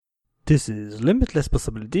This is Limitless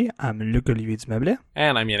Possibility. I'm Luc Olivier Dumablet.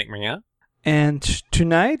 And I'm Yannick Maria. And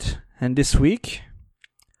tonight and this week,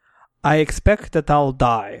 I expect that I'll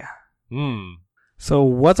die. So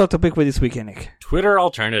what's our topic for this week, Yannick? Twitter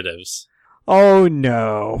alternatives. Oh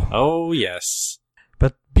no. Oh yes.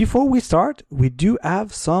 But before we start, we do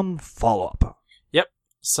have some follow-up. Yep.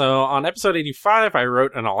 So on episode 85, I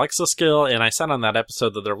wrote an Alexa skill, and I said on that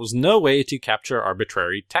episode that there was no way to capture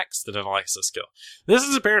arbitrary text in an Alexa skill. This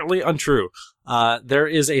is apparently untrue. There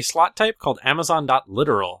is a slot type called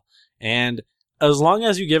Amazon.literal, and as long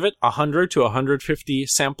as you give it 100 to 150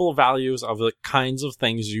 sample values of the kinds of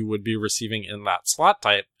things you would be receiving in that slot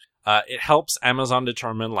type, it helps Amazon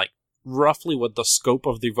determine roughly what the scope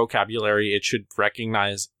of the vocabulary it should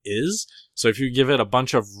recognize is. So if you give it a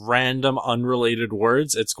bunch of random unrelated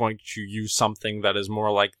words, it's going to use something that is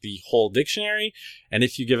more like the whole dictionary. And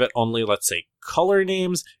if you give it only, let's say, color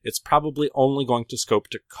names, it's probably only going to scope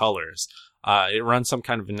to colors. It runs some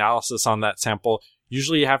kind of analysis on that sample.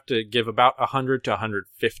 Usually you have to give about 100 to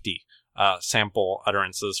 150 sample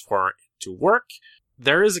utterances for it to work.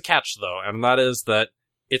 There is a catch, though, and that is that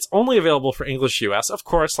it's only available for English US. Of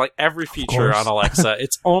course, like every feature on Alexa,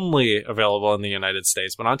 it's only available in the United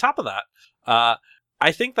States. But on top of that,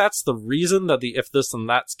 I think that's the reason that the if this and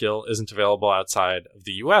that skill isn't available outside of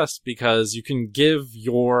the US, because you can give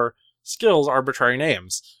your skills arbitrary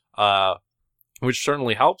names, which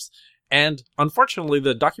certainly helps. And unfortunately,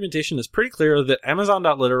 the documentation is pretty clear that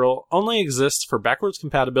Amazon.literal only exists for backwards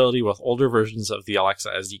compatibility with older versions of the Alexa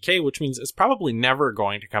SDK, which means it's probably never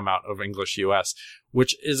going to come out of English US,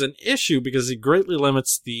 which is an issue because it greatly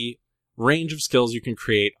limits the range of skills you can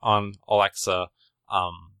create on Alexa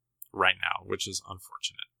right now, which is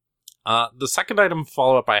unfortunate. The second item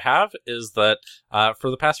follow-up I have is that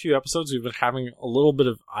for the past few episodes, we've been having a little bit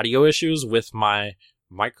of audio issues with my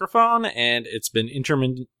microphone, and it's been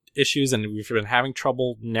intermittent issues, and we've been having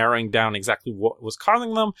trouble narrowing down exactly what was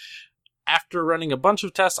causing them. After running a bunch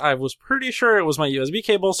of tests, I was pretty sure it was my USB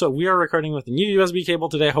cable, so we are recording with a new USB cable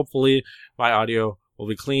today. Hopefully my audio will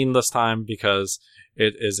be clean this time, because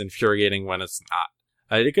it is infuriating when it's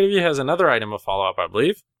not. Ikovi has another item of follow-up, I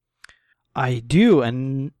believe. I do,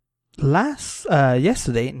 and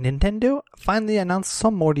yesterday, Nintendo finally announced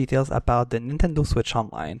some more details about the Nintendo Switch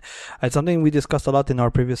Online. It's something we discussed a lot in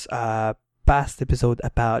our previous past episode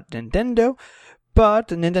about Nintendo, but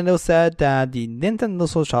Nintendo said that the Nintendo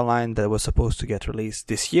Switch Online that was supposed to get released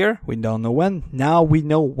this year, we don't know when, now we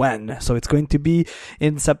know when, so it's going to be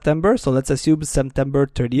in September, so let's assume September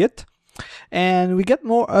 30th, and we get a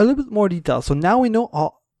little bit more details. So now we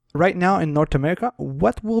know right now in North America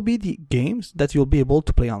what will be the games that you'll be able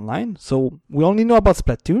to play online. So we only know about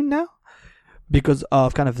Splatoon now because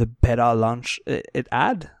of kind of the beta launch it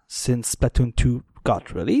had since Splatoon 2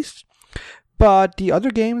 got released. But the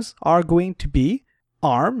other games are going to be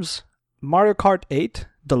ARMS, Mario Kart 8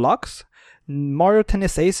 Deluxe, Mario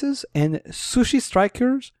Tennis Aces, and Sushi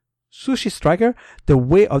Striker, The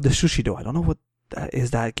Way of the Sushido. I don't know what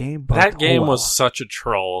is that game, but that game was such a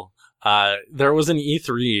troll. There was an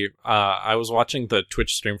E3. I was watching the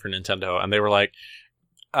Twitch stream for Nintendo, and they were like,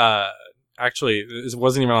 actually, it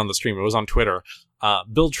wasn't even on the stream. It was on Twitter.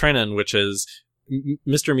 Bill Trennan, which is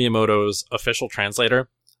Mr. Miyamoto's official translator,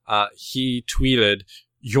 he tweeted,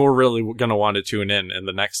 "You're really gonna want to tune in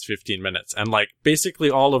the next 15 minutes." And basically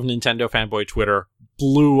all of Nintendo fanboy Twitter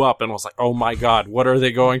blew up and was like, "Oh my god, what are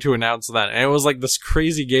they going to announce then?" And it was this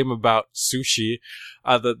crazy game about sushi,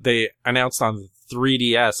 that they announced on the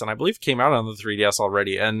 3DS, and I believe came out on the 3DS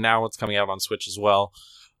already, and now it's coming out on Switch as well.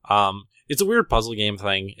 It's a weird puzzle game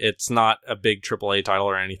thing. It's not a big AAA title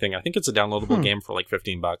or anything. I think it's a downloadable game for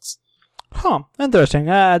 $15. Huh, interesting.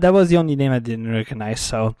 That was the only name I didn't recognize.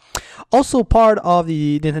 So, also part of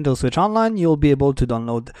the Nintendo Switch Online, you'll be able to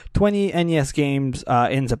download 20 NES games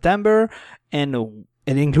in September, and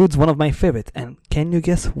it includes one of my favorites. And can you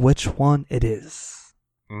guess which one it is?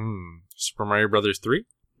 Super Mario Brothers 3?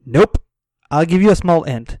 Nope. I'll give you a small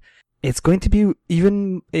hint. It's going to be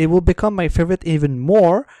it will become my favorite even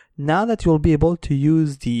more now that you'll be able to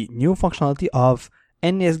use the new functionality of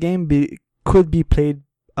NES game could be played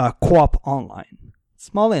co-op online.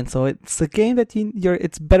 Small in, so it's a game that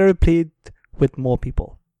it's better played with more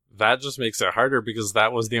people. That just makes it harder because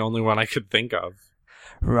that was the only one I could think of.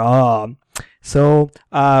 So,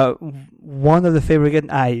 one of the favorite games,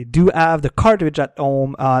 I do have the cartridge at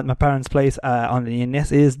home at my parents' place on the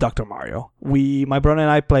NES, is Dr. Mario. My brother and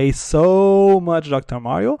I play so much Dr.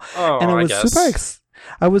 Mario, and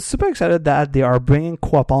I was super excited that they are bringing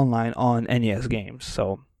co-op online on NES games.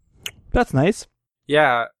 So, that's nice.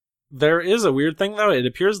 Yeah, There is a weird thing, though. It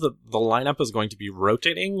appears that the lineup is going to be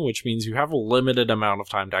rotating, which means you have a limited amount of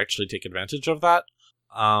time to actually take advantage of that.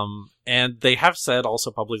 And they have said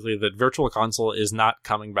also publicly that Virtual Console is not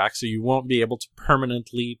coming back, so you won't be able to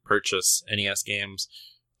permanently purchase NES games.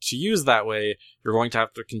 To use that way, you're going to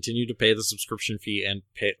have to continue to pay the subscription fee and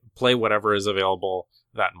play whatever is available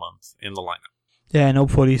that month in the lineup. Yeah, and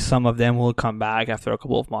hopefully some of them will come back after a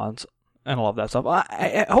couple of months and all of that stuff.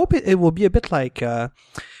 I hope it will be a bit like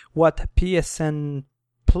what PSN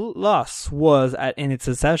Plus was in its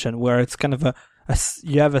inception, where it's kind of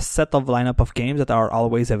you have a set of lineup of games that are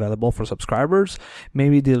always available for subscribers.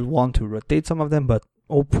 Maybe they'll want to rotate some of them, but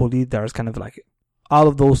hopefully there's kind of like out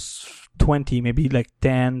of those 20, maybe like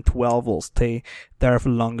 10, 12 will stay there for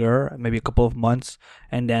longer, maybe a couple of months,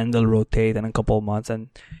 and then they'll rotate in a couple of months, and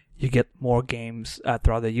you get more games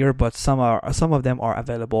throughout the year. But some of them are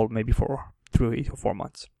available maybe for 3 to 4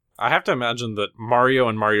 months. I have to imagine that Mario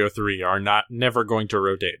and Mario 3 are never going to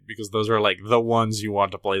rotate, because those are like the ones you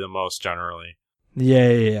want to play the most generally.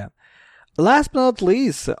 Yeah. Last but not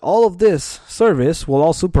least, all of this service will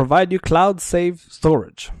also provide you cloud save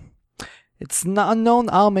storage. It's not unknown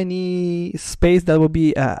how many space that will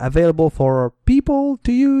be available for people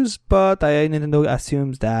to use, but Nintendo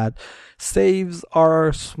assumes that saves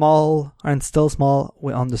are small and still small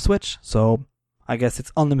on the Switch, so I guess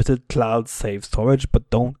it's unlimited cloud save storage, but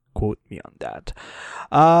don't quote me on that.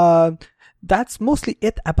 That's mostly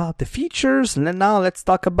it about the features. Now let's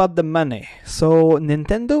talk about the money. So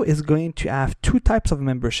Nintendo is going to have 2 types of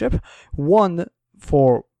membership. One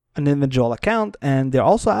for an individual account, and they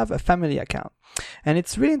also have a family account. And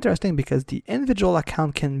it's really interesting because the individual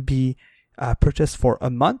account can be purchased for a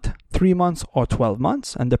month, 3 months, or 12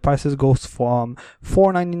 months. And the prices goes from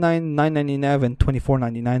 $4.99, $9.99, and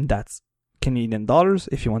 $24.99. That's Canadian dollars.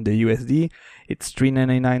 If you want the USD, it's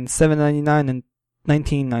 $3.99, $7.99, and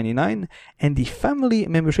 $19.99, and the family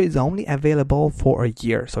membership is only available for a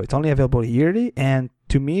year, so it's only available yearly. And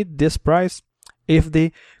to me, this price, if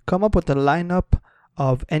they come up with a lineup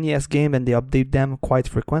of NES game and they update them quite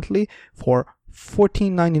frequently, for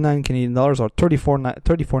 $14.99 Canadian dollars or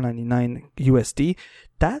 $34.99 USD,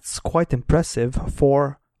 that's quite impressive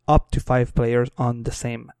for up to 5 players on the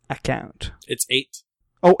same account. It's 8.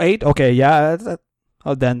 Oh, 8? Okay, yeah.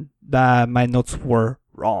 Then my notes were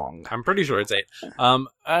wrong. I'm pretty sure it's 8.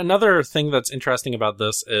 Another thing that's interesting about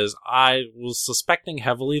this is I was suspecting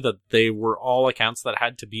heavily that they were all accounts that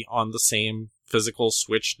had to be on the same physical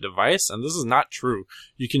Switch device, and this is not true.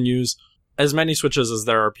 You can use as many Switches as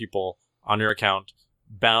there are people on your account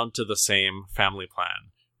bound to the same family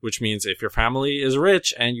plan, which means if your family is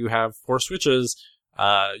rich and you have 4 Switches,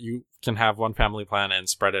 you can have one family plan and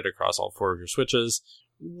spread it across all 4 of your Switches,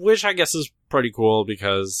 which I guess is pretty cool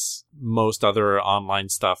because most other online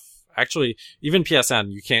stuff, actually, even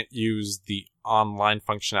PSN, you can't use the online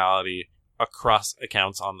functionality across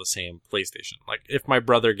accounts on the same PlayStation. Like, if my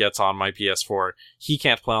brother gets on my PS4, he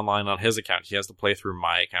can't play online on his account. He has to play through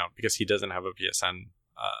my account because he doesn't have a PSN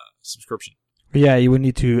subscription. Yeah, you would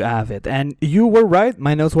need to have it. And you were right.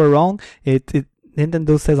 My notes were wrong.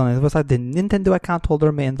 Nintendo says on its website, the Nintendo account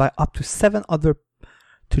holder may invite up to 7 other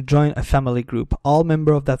to join a family group. All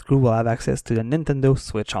members of that group will have access to the Nintendo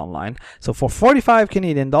Switch Online. So for 45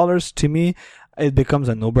 Canadian dollars, to me, it becomes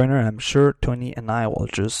a no-brainer, and I'm sure Tony and I will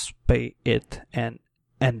just pay it and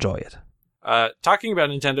enjoy it. Talking about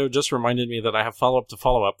Nintendo just reminded me that I have follow-up to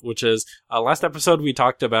follow-up, which is, last episode we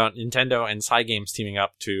talked about Nintendo and Cygames teaming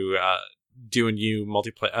up to do a new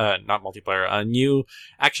a new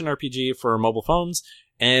action RPG for mobile phones,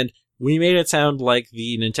 and we made it sound like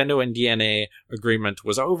the Nintendo and DeNA agreement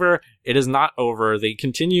was over. It is not over. They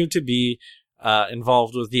continue to be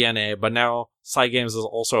involved with DeNA, but now Cygames is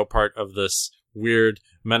also a part of this weird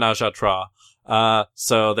menage a trois.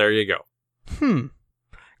 So there you go.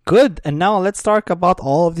 Good. And now let's talk about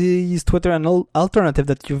all of these Twitter and alternative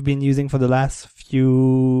that you've been using for the last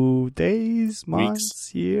few days,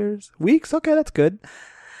 months, years, weeks. Okay, that's good.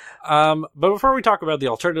 But before we talk about the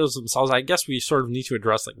alternatives themselves, I guess we sort of need to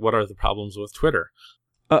address, like, what are the problems with Twitter?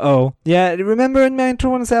 Uh-oh. Yeah, remember in my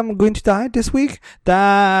intro when I said I'm going to die this week?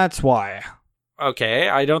 That's why. Okay,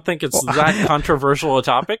 I don't think it's that controversial a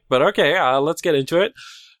topic, but okay, let's get into it.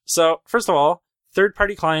 So, first of all,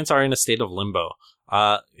 third-party clients are in a state of limbo.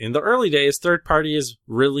 In the early days, third parties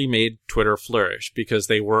really made Twitter flourish because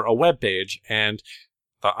they were a web page, and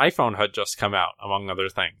the iPhone had just come out, among other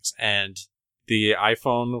things. And the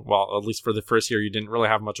iPhone, well, at least for the first year, you didn't really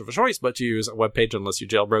have much of a choice but to use a web page unless you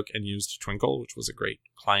jailbroke and used Twinkle, which was a great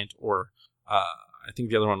client, or I think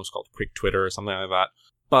the other one was called Quick Twitter or something like that.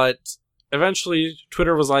 But eventually,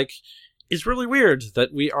 Twitter was like, it's really weird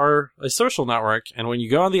that we are a social network, and when you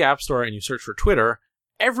go on the App Store and you search for Twitter,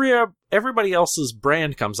 everybody else's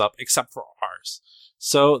brand comes up except for ours.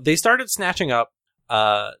 So they started snatching up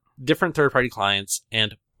different third-party clients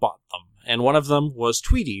and bought them. And one of them was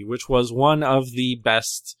Tweety, which was one of the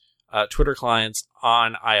best Twitter clients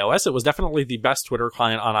on iOS. It was definitely the best Twitter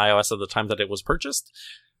client on iOS at the time that it was purchased.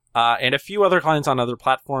 And a few other clients on other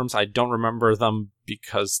platforms. I don't remember them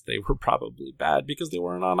because they were probably bad because they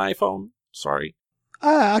weren't on iPhone. Sorry.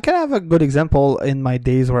 I can have a good example in my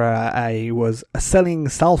days where I was selling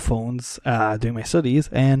cell phones during my studies,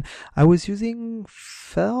 and I was using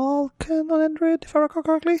Falcon on Android, if I recall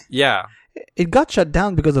correctly. Yeah. It got shut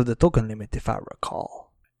down because of the token limit, if I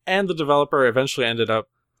recall. And the developer eventually ended up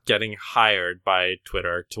getting hired by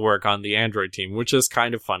Twitter to work on the Android team, which is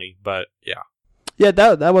kind of funny, but yeah. Yeah,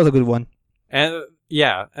 that was a good one. And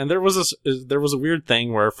yeah, and there was a weird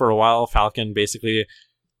thing where for a while Falcon basically,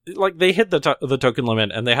 like, they hit the token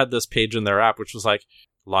limit, and they had this page in their app which was like,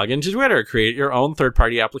 log into Twitter, create your own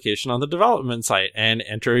third-party application on the development site, and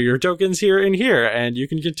enter your tokens here and here, and you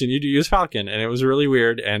can continue to use Falcon. And it was really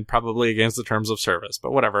weird and probably against the terms of service,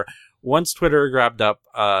 but whatever. Once Twitter grabbed up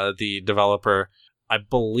the developer, I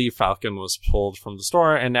believe Falcon was pulled from the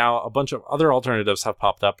store, and now a bunch of other alternatives have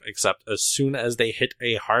popped up, except as soon as they hit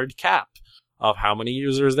a hard cap of how many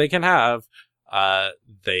users they can have,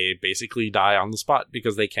 they basically die on the spot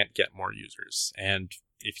because they can't get more users. And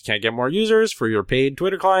if you can't get more users for your paid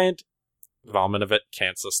Twitter client, development of it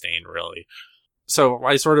can't sustain, really. So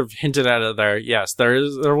I sort of hinted at it there. Yes, there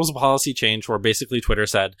was a policy change where basically Twitter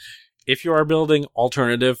said, if you are building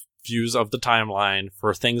alternative views of the timeline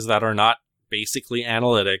for things that are not basically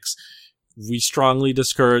analytics, we strongly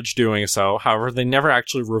discourage doing so. However, they never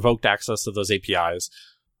actually revoked access to those APIs.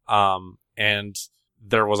 And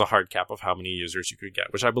there was a hard cap of how many users you could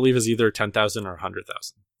get, which I believe is either 10,000 or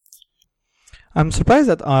 100,000. I'm surprised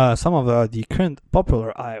that some of the current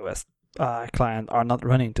popular iOS clients are not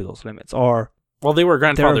running to those limits. Or well, they were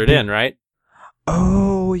grandfathered in, right?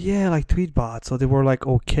 Oh, yeah, like Tweetbot. So they were like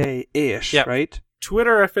okay-ish, yep. Right?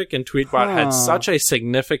 Twitterrific and Tweetbot had such a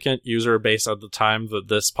significant user base at the time that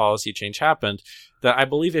this policy change happened that I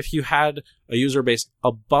believe if you had a user base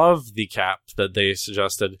above the cap that they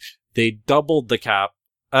suggested, they doubled the cap.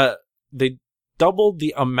 They doubled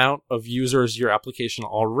the amount of users your application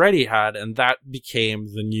already had, and that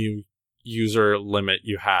became the new user limit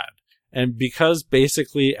you had. And because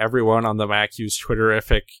basically everyone on the Mac used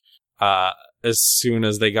Twitterrific as soon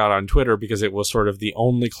as they got on Twitter, because it was sort of the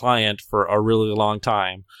only client for a really long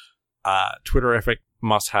time, Twitterrific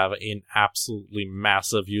must have an absolutely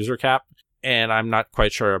massive user cap. And I'm not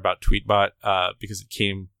quite sure about Tweetbot because it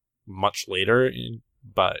came much later,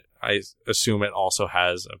 but I assume it also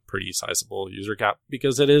has a pretty sizable user cap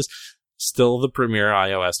because it is still the premier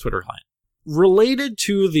iOS Twitter client. Related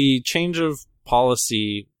to the change of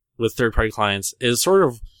policy with third-party clients is sort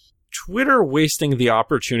of Twitter wasting the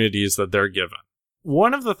opportunities that they're given.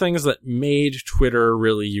 One of the things that made Twitter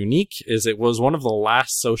really unique is it was one of the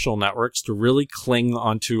last social networks to really cling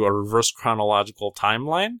onto a reverse chronological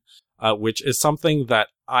timeline, which is something that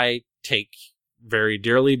I take very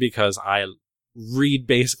dearly because I read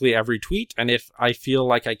basically every tweet, and if I feel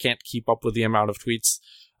like I can't keep up with the amount of tweets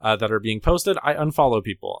that are being posted, I unfollow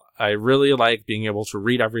people. I really like being able to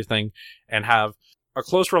read everything and have a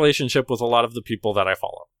close relationship with a lot of the people that I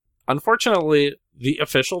follow. Unfortunately, the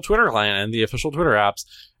official Twitter client and the official Twitter apps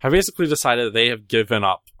have basically decided they have given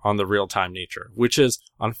up on the real-time nature, which is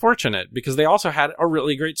unfortunate because they also had a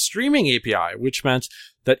really great streaming API, which meant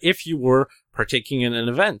that if you were partaking in an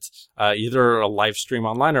event, either a live stream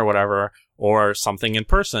online or whatever, or something in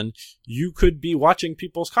person, you could be watching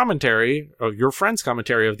people's commentary, or your friend's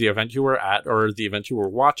commentary of the event you were at or the event you were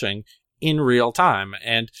watching in real time.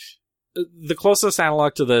 And the closest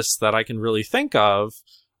analog to this that I can really think of,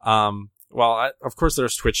 of course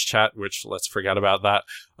there's Twitch chat, which let's forget about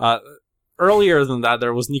that. Earlier than that,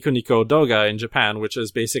 there was Nico Nico Doga in Japan, which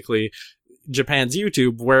is basically Japan's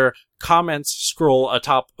YouTube, where comments scroll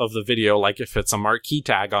atop of the video, like if it's a marquee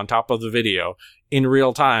tag on top of the video in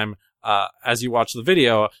real time, as you watch the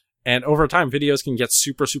video. And over time, videos can get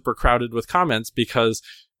super, super crowded with comments because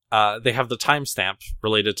they have the timestamp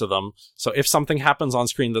related to them. So if something happens on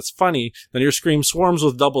screen that's funny, then your screen swarms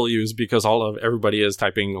with W's because everybody is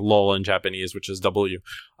typing LOL in Japanese, which is W.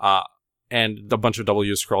 And a bunch of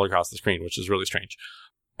W's scroll across the screen, which is really strange.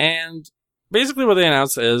 And basically what they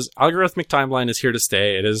announced is algorithmic timeline is here to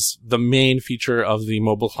stay. It is the main feature of the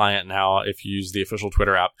mobile client now if you use the official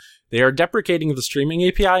Twitter app. They are deprecating the streaming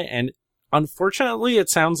API, and unfortunately, it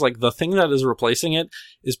sounds like the thing that is replacing it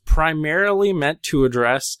is primarily meant to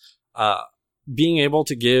address being able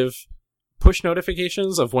to give push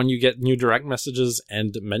notifications of when you get new direct messages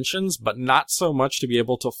and mentions, but not so much to be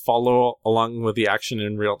able to follow along with the action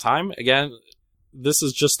in real time. Again, this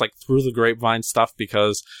is just like through the grapevine stuff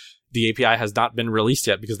because the API has not been released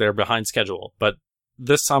yet because they're behind schedule. But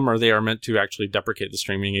this summer, they are meant to actually deprecate the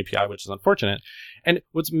streaming API, which is unfortunate. And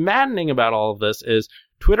what's maddening about all of this is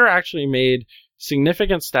Twitter actually made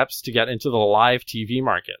significant steps to get into the live TV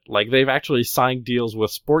market. Like, they've actually signed deals with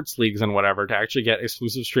sports leagues and whatever to actually get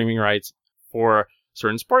exclusive streaming rights for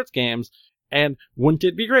certain sports games. And wouldn't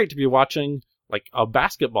it be great to be watching like a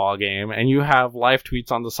basketball game and you have live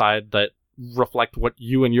tweets on the side that reflect what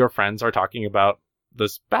you and your friends are talking about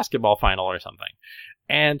this basketball final or something?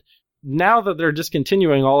 And now that they're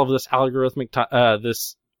discontinuing all of this algorithmic,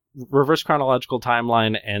 this reverse chronological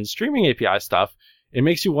timeline and streaming API stuff, it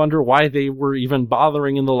makes you wonder why they were even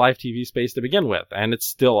bothering in the live TV space to begin with. And it's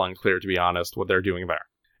still unclear, to be honest, what they're doing there.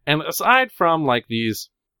 And aside from like these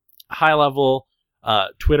high level,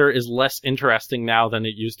 Twitter is less interesting now than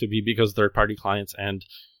it used to be because third-party clients and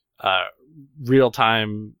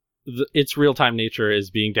its real-time nature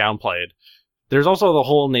is being downplayed. There's also the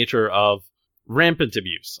whole nature of rampant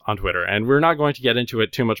abuse on Twitter, and we're not going to get into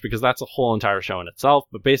it too much because that's a whole entire show in itself.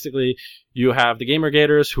 But basically, you have the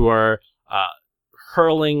Gamergaters who are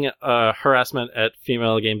hurling harassment at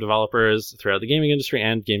female game developers throughout the gaming industry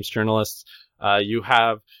and games journalists. You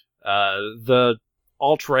have the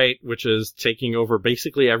alt-right, which is taking over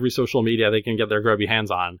basically every social media they can get their grubby hands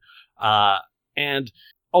on. And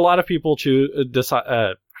a lot of people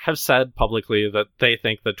have said publicly that they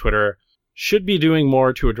think that Twitter should be doing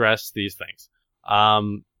more to address these things.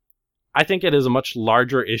 I think it is a much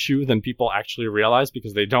larger issue than people actually realize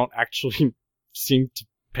because they don't actually seem to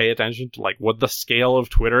pay attention to like what the scale of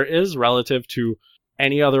Twitter is relative to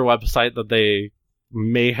any other website that they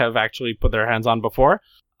may have actually put their hands on before.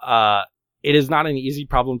 It is not an easy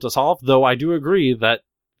problem to solve, though I do agree that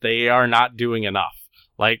they are not doing enough.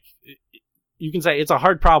 Like, you can say it's a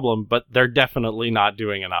hard problem, but they're definitely not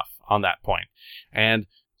doing enough on that point. And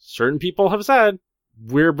certain people have said,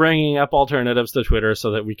 we're bringing up alternatives to Twitter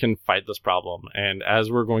so that we can fight this problem. And as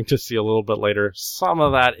we're going to see a little bit later, some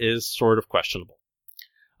of that is sort of questionable.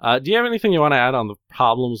 Do you have anything you want to add on the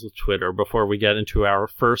problems with Twitter before we get into our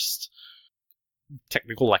first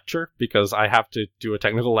technical lecture? Because I have to do a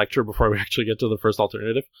technical lecture before we actually get to the first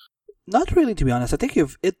alternative. Not really, to be honest. I think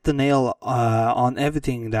you've hit the nail on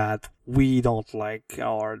everything that we don't like,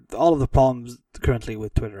 or all of the problems currently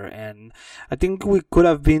with Twitter. And I think you could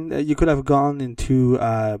have gone into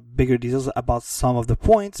bigger details about some of the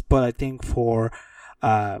points, but I think for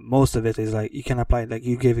most of it is like you can apply, like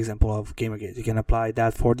you gave example of Gamergate. You can apply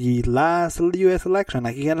that for the last US election.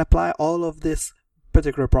 Like you can apply all of this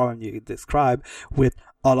particular problem you describe with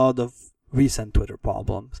a lot of recent Twitter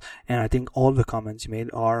problems, and I think all the comments you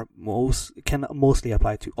made can mostly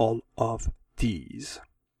apply to all of these.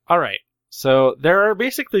 All right. So there are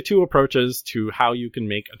basically two approaches to how you can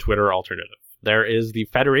make a Twitter alternative. There is the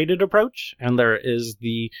federated approach, and there is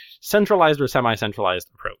the centralized or semi-centralized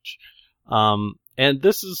approach. And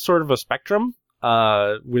this is sort of a spectrum,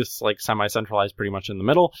 with like semi-centralized pretty much in the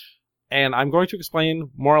middle. And I'm going to explain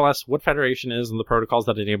more or less what Federation is and the protocols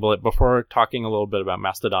that enable it before talking a little bit about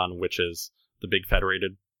Mastodon, which is the big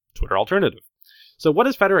federated Twitter alternative. So what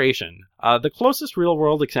is Federation? The closest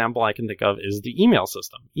real-world example I can think of is the email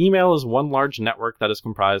system. Email is one large network that is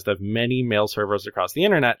comprised of many mail servers across the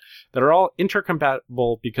internet that are all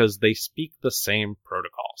intercompatible because they speak the same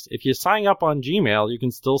protocols. If you sign up on Gmail, you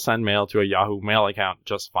can still send mail to a Yahoo Mail account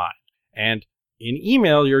just fine. And in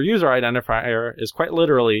email, your user identifier is quite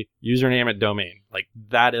literally username at domain. Like,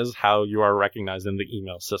 that is how you are recognized in the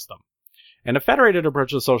email system. And a federated approach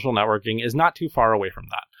to social networking is not too far away from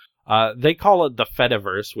that. They call it the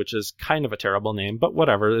Fediverse, which is kind of a terrible name, but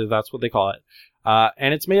whatever, that's what they call it.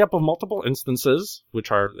 And it's made up of multiple instances, which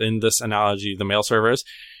are, in this analogy, the mail servers,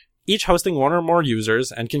 each hosting one or more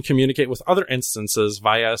users and can communicate with other instances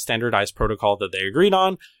via a standardized protocol that they agreed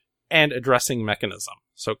on and addressing mechanism.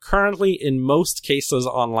 So currently, in most cases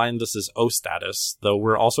online, this is OStatus, though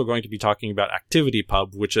we're also going to be talking about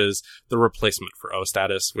ActivityPub, which is the replacement for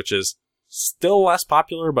OStatus, which is still less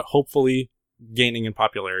popular, but hopefully gaining in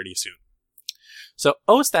popularity soon. So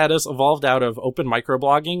OStatus evolved out of open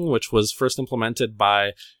microblogging, which was first implemented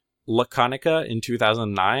by Laconica in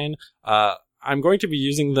 2009. I'm going to be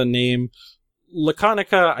using the name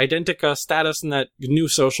Laconica, Identica, Statusnet, New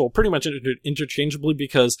Social pretty much interchangeably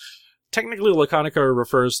because technically Laconica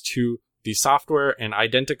refers to the software and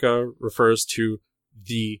Identica refers to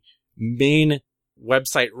the main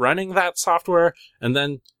website running that software. And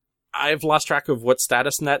then I've lost track of what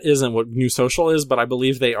StatusNet is and what New Social is, but I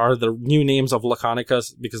believe they are the new names of Laconica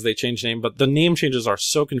because they changed name, but the name changes are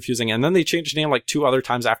so confusing. And then they changed name like 2 other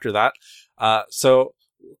times after that. So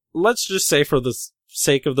let's just say for the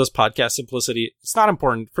sake of this podcast simplicity, it's not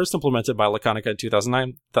important. First implemented by Laconica in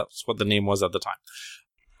 2009. That's what the name was at the time.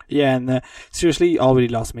 Yeah, and seriously, you already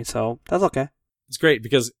lost me, so that's okay. It's great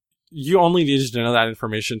because you only needed to know that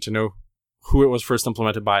information to know who it was first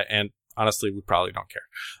implemented by, and honestly, we probably don't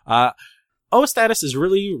care. OStatus is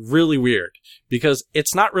really, really weird because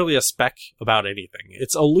it's not really a spec about anything.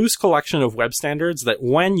 It's a loose collection of web standards that,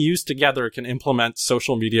 when used together, can implement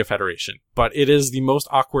social media federation. But it is the most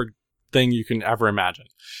awkward thing you can ever imagine.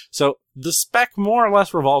 So the spec more or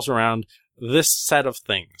less revolves around this set of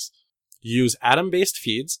things. You use Atom-based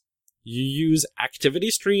feeds. You use activity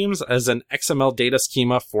streams as an XML data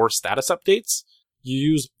schema for status updates. You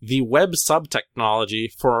use the web sub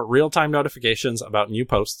technology for real-time notifications about new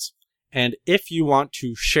posts. And if you want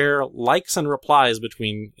to share likes and replies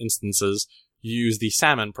between instances, you use the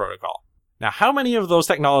Salmon protocol. Now, how many of those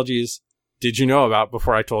technologies did you know about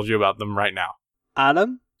before I told you about them right now?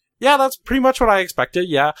 Atom? Yeah, that's pretty much what I expected,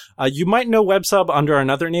 yeah. You might know WebSub under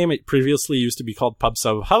another name. It previously used to be called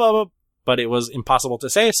PubSub Hub, but it was impossible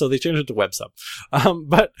to say, so they changed it to WebSub.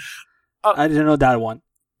 I didn't know that one.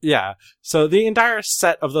 Yeah, so the entire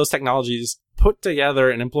set of those technologies put together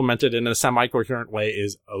and implemented in a semi-coherent way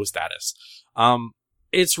is OStatus.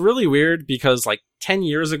 It's really weird because 10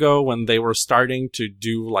 years ago when they were starting to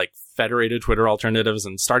do federated Twitter alternatives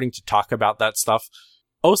and starting to talk about that stuff,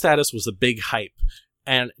 OStatus was a big hype.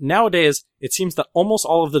 And nowadays, it seems that almost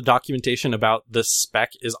all of the documentation about this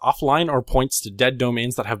spec is offline or points to dead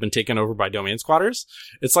domains that have been taken over by domain squatters.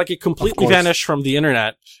 It's like it completely vanished from the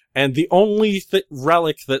internet, and the only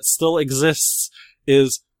relic that still exists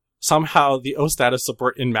is somehow the OStatus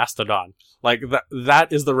support in Mastodon. That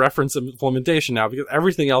is the reference implementation now, because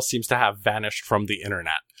everything else seems to have vanished from the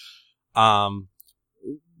internet.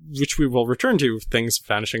 Which we will return to, things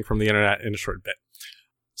vanishing from the internet in a short bit.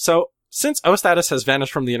 So, since OStatus has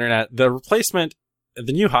vanished from the internet, the replacement,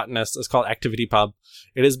 the new hotness, is called ActivityPub.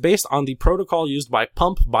 It is based on the protocol used by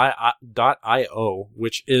Pump.io,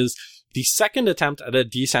 which is the second attempt at a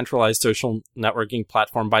decentralized social networking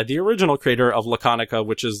platform by the original creator of Laconica,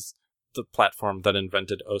 which is the platform that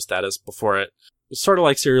invented OStatus before it. It's sort of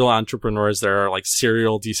like serial entrepreneurs. There are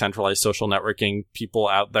serial decentralized social networking people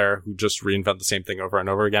out there who just reinvent the same thing over and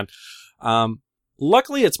over again.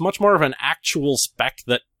 Luckily, it's much more of an actual spec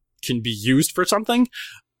that can be used for something.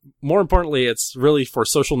 More importantly, it's really for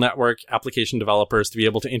social network application developers to be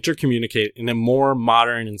able to intercommunicate in a more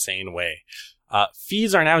modern and sane way.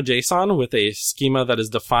 Feeds are now JSON with a schema that is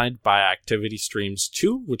defined by Activity Streams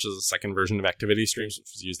 2, which is the second version of Activity Streams,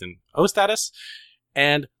 which was used in OStatus.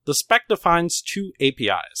 And the spec defines 2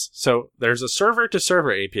 APIs. So there's a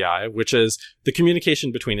server-to-server API, which is the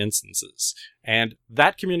communication between instances. And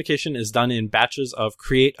that communication is done in batches of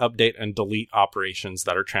create, update, and delete operations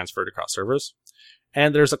that are transferred across servers.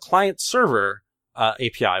 And there's a client-server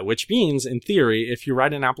API, which means, in theory, if you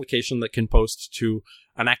write an application that can post to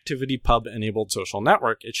an ActivityPub-enabled social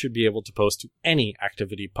network, it should be able to post to any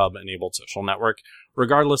ActivityPub-enabled social network,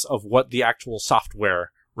 regardless of what the actual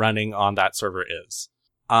software running on that server is.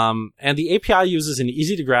 And the API uses an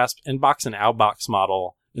easy-to-grasp inbox and outbox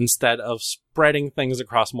model instead of spreading things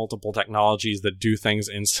across multiple technologies that do things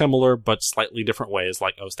in similar but slightly different ways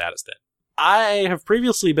like OStatus did. I have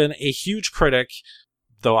previously been a huge critic,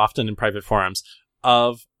 though often in private forums,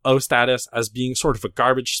 of OStatus as being sort of a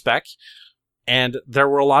garbage spec, and there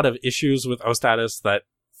were a lot of issues with OStatus that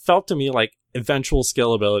felt to me like eventual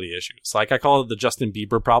scalability issues. I call it the Justin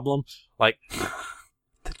Bieber problem.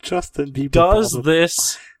 The Justin Bieber Does problem.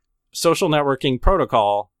 this social networking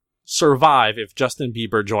protocol survive if Justin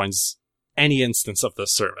Bieber joins any instance of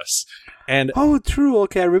this service? And oh, true.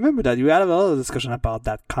 Okay, I remember that. You had a lot of discussion about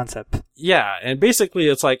that concept. Yeah, and basically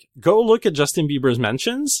it's go look at Justin Bieber's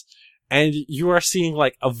mentions, and you are seeing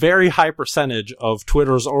a very high percentage of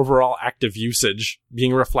Twitter's overall active usage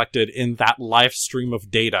being reflected in that live stream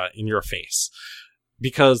of data in your face.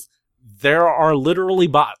 Because there are literally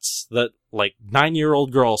bots that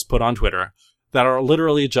 9-year-old girls put on Twitter that are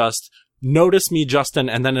literally just notice me, Justin,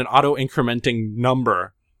 and then an auto-incrementing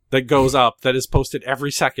number that goes up that is posted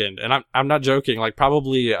every second. And I'm not joking.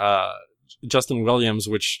 Probably Justin Williams,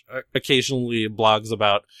 which occasionally blogs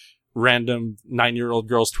about random 9-year-old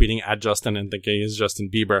girls tweeting at Justin and thinking he's Justin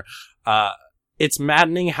Bieber. It's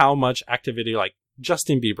maddening how much activity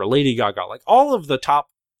Justin Bieber, Lady Gaga, all of the top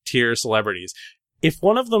tier celebrities if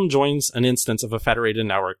one of them joins an instance of a federated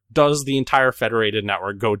network, does the entire federated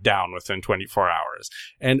network go down within 24 hours?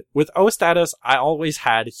 And with OStatus, I always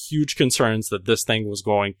had huge concerns that this thing was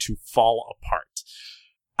going to fall apart.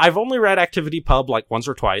 I've only read ActivityPub like once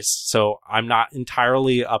or twice, so I'm not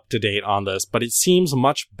entirely up to date on this, but it seems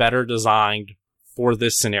much better designed for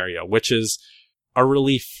this scenario, which is a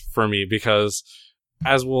relief for me because,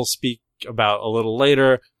 as we'll speak about a little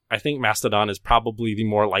later, I think Mastodon is probably the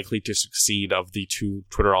more likely to succeed of the two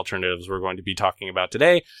Twitter alternatives we're going to be talking about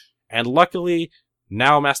today. And luckily,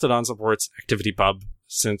 now Mastodon supports ActivityPub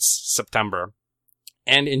since September.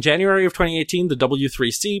 And in January of 2018, the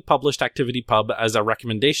W3C published ActivityPub as a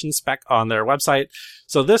recommendation spec on their website.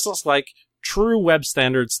 So this is like true web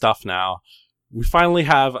standard stuff now. We finally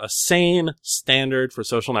have a sane standard for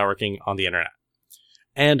social networking on the internet.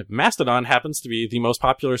 And Mastodon happens to be the most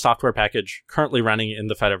popular software package currently running in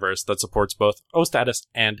the Fediverse that supports both OStatus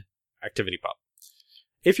and ActivityPub.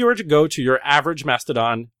 If you were to go to your average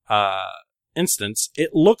Mastodon instance, it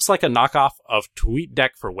looks like a knockoff of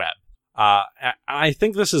TweetDeck for web. I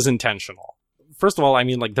think this is intentional. First of all, I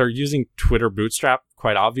mean, like, they're using Twitter Bootstrap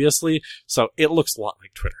quite obviously, so it looks a lot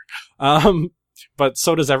like Twitter. But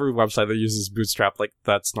so does every website that uses Bootstrap, like,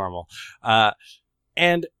 that's normal.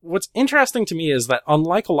 And what's interesting to me is that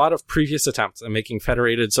unlike a lot of previous attempts at making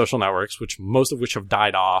federated social networks, most of which have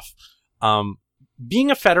died off, being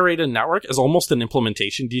a federated network is almost an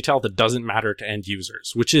implementation detail that doesn't matter to end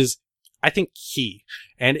users, which is, I think, key.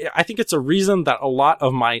 And I think it's a reason that a lot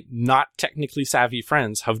of my not technically savvy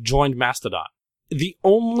friends have joined Mastodon. The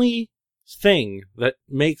only thing that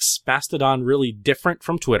makes Mastodon really different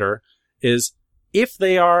from Twitter is if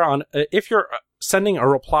you're sending a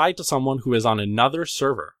reply to someone who is on another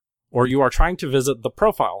server, or you are trying to visit the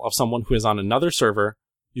profile of someone who is on another server,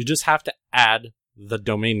 you just have to add the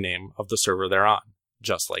domain name of the server they're on,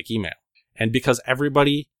 just like email. And because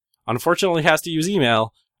everybody, unfortunately, has to use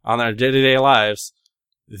email on their day-to-day lives,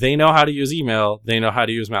 they know how to use email, they know how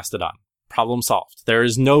to use Mastodon. Problem solved. There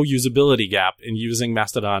is no usability gap in using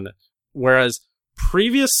Mastodon, whereas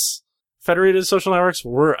previous federated social networks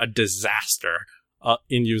were a disaster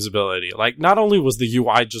in usability. Like, not only was the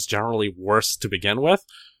UI just generally worse to begin with,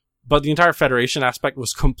 but the entire federation aspect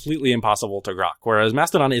was completely impossible to grok, whereas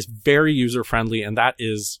Mastodon is very user-friendly, and that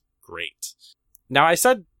is great. Now, I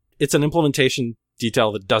said it's an implementation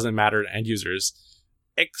detail that doesn't matter to end users,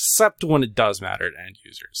 except when it does matter to end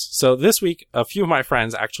users. So this week, a few of my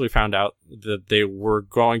friends actually found out that they were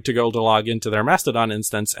going to go to log into their Mastodon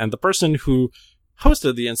instance, and the person who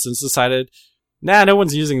hosted the instance decided, nah, no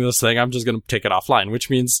one's using this thing, I'm just going to take it offline, which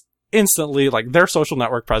means instantly, like, their social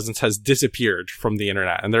network presence has disappeared from the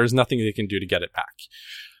internet, and there's nothing they can do to get it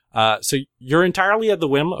back. So you're entirely at the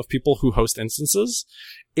whim of people who host instances.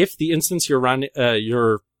 If the instance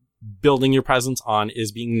you're building your presence on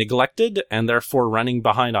is being neglected, and therefore running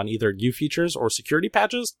behind on either new features or security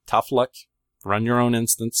patches, tough luck. Run your own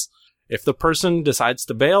instance. If the person decides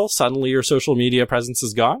to bail, suddenly your social media presence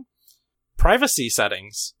is gone. Privacy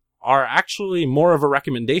settings are actually more of a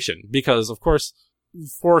recommendation because, of course,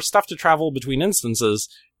 for stuff to travel between instances,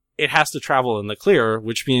 it has to travel in the clear,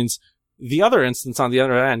 which means the other instance on the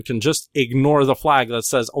other end can just ignore the flag that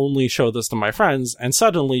says only show this to my friends, and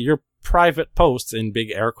suddenly your private posts, in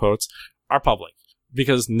big air quotes, are public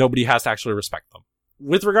because nobody has to actually respect them.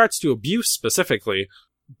 With regards to abuse specifically,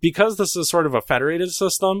 because this is sort of a federated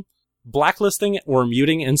system, blacklisting or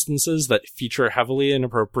muting instances that feature heavily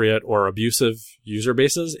inappropriate or abusive user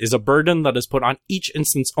bases is a burden that is put on each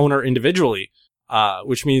instance owner individually,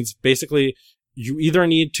 which means basically you either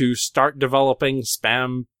need to start developing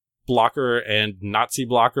spam blocker and Nazi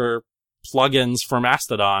blocker plugins for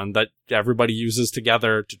Mastodon that everybody uses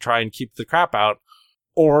together to try and keep the crap out,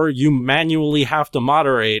 or you manually have to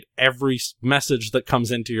moderate every message that comes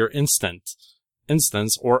into your instance,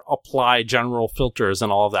 or apply general filters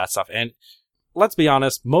and all of that stuff. And let's be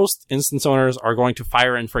honest, most instance owners are going to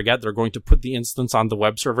fire and forget. They're going to put the instance on the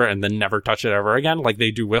web server and then never touch it ever again, like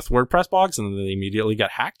they do with WordPress blogs, and then they immediately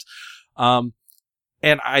get hacked. And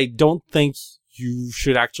I don't think you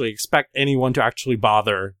should actually expect anyone to actually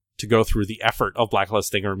bother to go through the effort of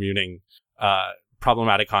blacklisting or muting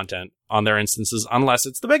problematic content on their instances unless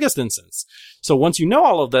it's the biggest instance. So once you know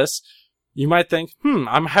all of this, you might think,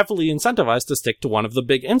 I'm heavily incentivized to stick to one of the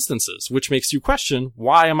big instances, which makes you question,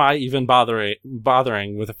 why am I even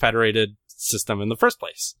bothering with a federated system in the first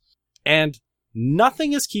place? And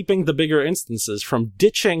nothing is keeping the bigger instances from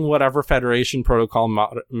ditching whatever federation protocol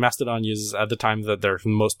Mastodon uses at the time that they're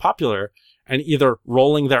most popular, and either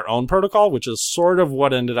rolling their own protocol, which is sort of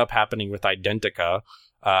what ended up happening with Identica.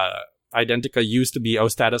 Identica used to be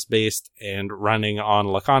OStatus based and running on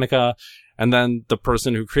Laconica, And then the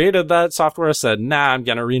person who created that software said, nah, I'm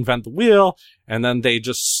going to reinvent the wheel. And then they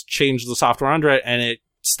just changed the software under it, and it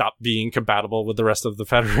stopped being compatible with the rest of the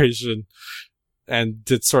Federation. And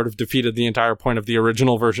it sort of defeated the entire point of the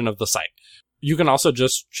original version of the site. You can also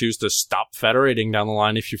just choose to stop federating down the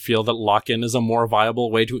line if you feel that lock-in is a more viable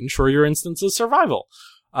way to ensure your instance's survival.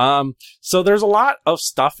 So there's a lot of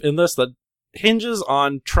stuff in this that hinges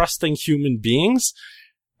on trusting human beings.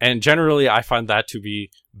 And generally, I find that to be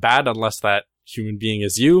bad unless that human being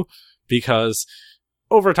is you, because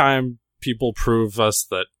over time, people prove us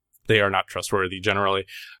that they are not trustworthy generally.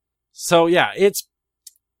 So yeah, it's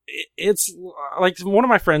like one of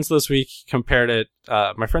my friends this week compared it,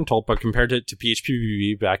 my friend Tolpa compared it to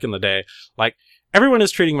PHPBB back in the day. Like, everyone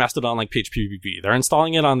is treating Mastodon like PHPBB. They're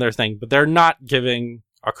installing it on their thing, but they're not giving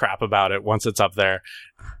a crap about it once it's up there.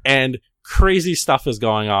 And crazy stuff is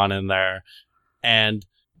going on in there. And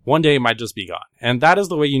one day it might just be gone. And that is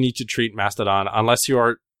the way you need to treat Mastodon, unless you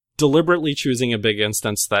are deliberately choosing a big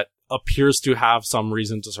instance that appears to have some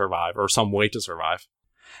reason to survive or some way to survive.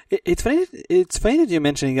 It's funny that you're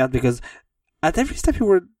mentioning that, because at every step you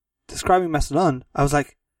were describing Mastodon, I was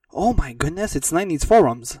like, oh my goodness, it's 90s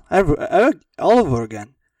forums all over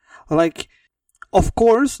again. Like, of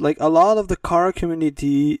course, like, a lot of the car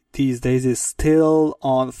community these days is still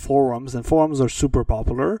on forums, and forums are super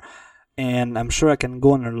popular. And I'm sure I can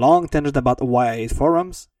go on a long tangent about why I hate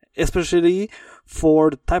forums, especially for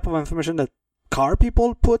the type of information that car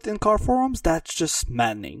people put in car forums. That's just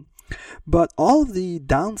maddening. But all of the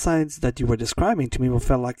downsides that you were describing to me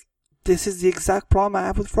felt like this is the exact problem I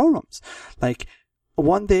have with forums. Like,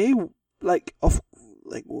 one day,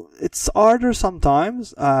 it's harder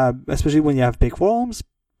sometimes, especially when you have big forums,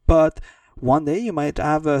 but one day you might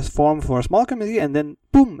have a forum for a small community and then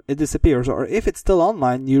boom, it disappears. Or if it's still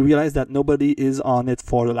online, you realize that nobody is on it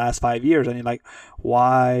for the last 5 years, and you're like,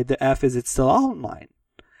 why the F is it still online?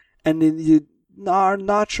 And then you are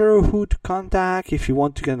not sure who to contact if you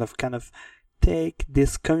want to kind of take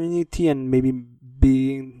this community and maybe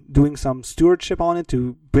doing some stewardship on it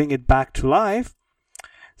to bring it back to life.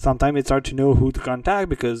 Sometimes it's hard to know who to contact,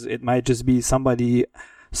 because it might just be somebody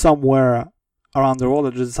somewhere around the world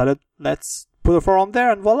that just decided, let's put a forum there,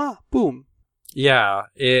 and voila, boom. Yeah,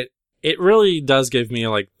 it really does give me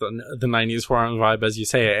like the 90s forum vibe, as you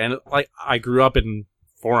say. And like, I grew up in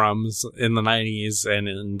forums in the 90s and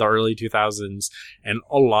in the early 2000s, and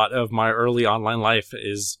a lot of my early online life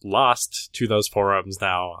is lost to those forums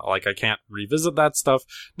now. Like, I can't revisit that stuff.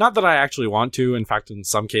 Not that I actually want to. In fact, in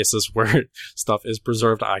some cases where stuff is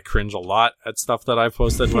preserved, I cringe a lot at stuff that I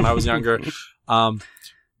posted when I was younger.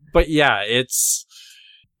 But yeah, it's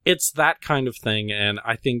that kind of thing. And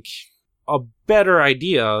I think a better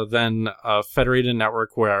idea than a federated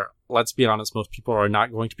network where, let's be honest, most people are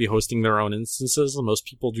not going to be hosting their own instances. Most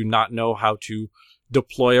people do not know how to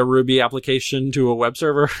deploy a Ruby application to a web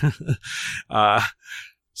server.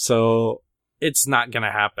 So it's not going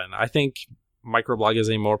to happen. I think microblog is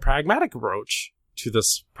a more pragmatic approach to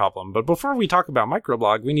this problem. But before we talk about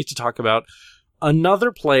microblog, we need to talk about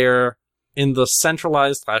another player in the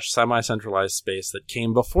centralized/semi-centralized space that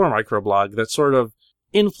came before microblog that sort of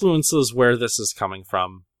influences where this is coming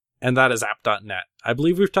from. And that is app.net. I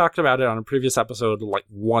believe we've talked about it on a previous episode like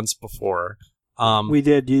once before. We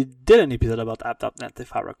did. You did an episode about app.net,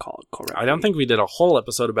 if I recall correctly. I don't think we did a whole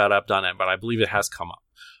episode about app.net, but I believe it has come up.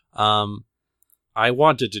 I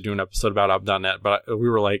wanted to do an episode about app.net, but we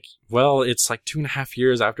were like, well, it's like 2.5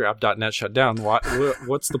 years after app.net shut down.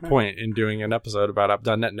 What's the point in doing an episode about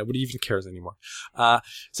app.net? Nobody even cares anymore.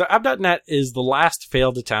 So app.net is the last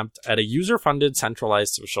failed attempt at a user-funded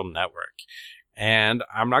centralized social network. And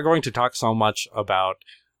I'm not going to talk so much about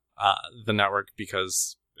the network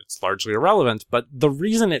because it's largely irrelevant, but the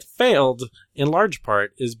reason it failed, in large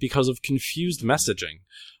part, is because of confused messaging.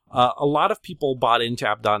 A lot of people bought into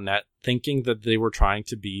app.net thinking that they were trying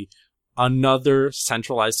to be another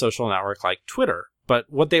centralized social network like Twitter. But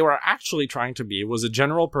what they were actually trying to be was a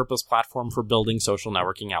general purpose platform for building social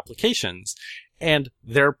networking applications. And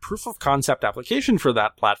their proof of concept application for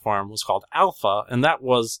that platform was called Alpha, and that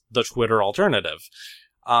was the Twitter alternative.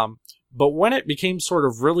 But when it became sort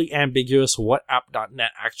of really ambiguous what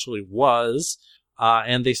app.net actually was,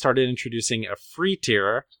 and they started introducing a free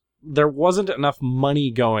tier, there wasn't enough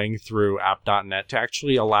money going through app.net to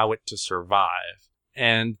actually allow it to survive.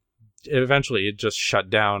 And eventually it just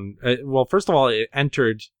shut down. Well, first of all, it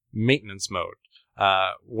entered maintenance mode,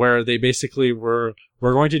 where they basically we're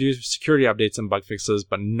going to do security updates and bug fixes,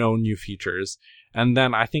 but no new features. And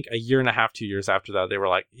then I think 1.5 years, 2 years after that, they were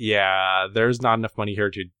like, yeah, there's not enough money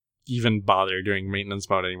here to even bother doing maintenance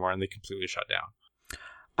mode anymore, and they completely shut down.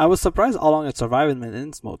 I was surprised how long it survived in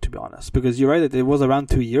maintenance mode, to be honest, because you're right that it was around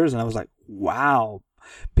 2 years, and I was like, wow,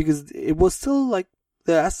 because it was still like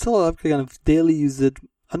I still have kind of daily usage,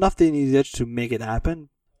 enough daily usage to make it happen,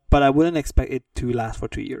 but I wouldn't expect it to last for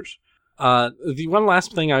 2 years. The one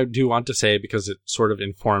last thing I do want to say, because it sort of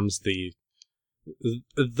informs the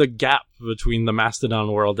gap between the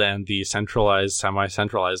Mastodon world and the centralized,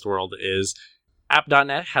 semi-centralized world, is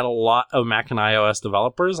App.net had a lot of Mac and iOS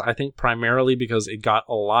developers, I think primarily because it got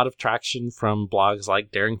a lot of traction from blogs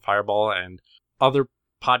like Daring Fireball and other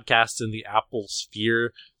podcasts in the Apple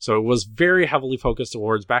sphere. So it was very heavily focused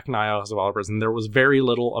towards Mac and iOS developers, and there was very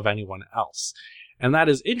little of anyone else. And that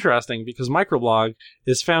is interesting because Microblog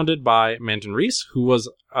is founded by Manton Rees, who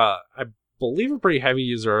was, I believe, a pretty heavy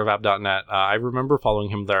user of App.net. I remember following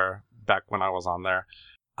him there back when I was on there.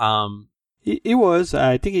 He was.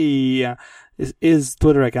 I think his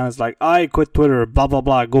Twitter account is like, I quit Twitter, blah, blah,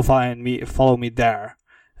 blah, go find me, follow me there.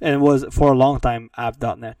 And it was, for a long time,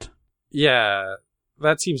 App.net. Yeah,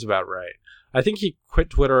 that seems about right. I think he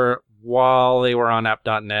quit Twitter while they were on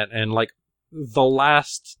App.net, and like the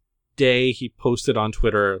last day he posted on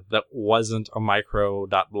Twitter that wasn't a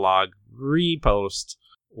micro.blog repost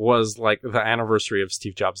was like the anniversary of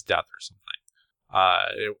Steve Jobs' death or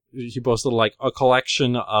something. He posted like a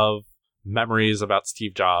collection of memories about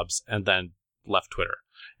Steve Jobs and then left Twitter.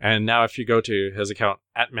 And now if you go to his account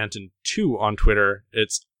at Manton2 on Twitter,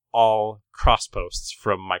 it's all cross posts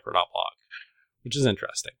from micro.blog, which is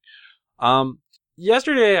interesting.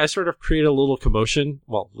 Yesterday I sort of created a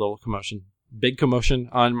big commotion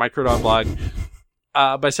on micro.blog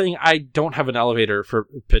by saying I don't have an elevator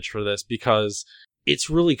pitch for this because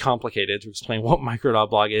it's really complicated to explain what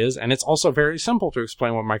micro.blog is, and it's also very simple to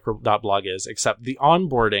explain what micro.blog is, except the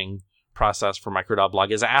onboarding process for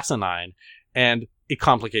micro.blog is asinine, and it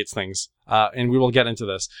complicates things, and we will get into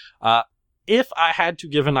this. If I had to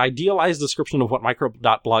give an idealized description of what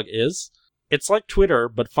micro.blog is, it's like Twitter,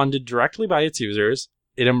 but funded directly by its users.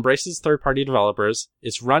 It embraces third-party developers.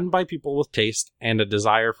 It's run by people with taste and a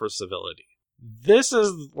desire for civility. This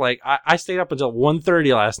is like, I stayed up until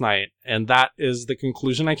 1:30 last night, and that is the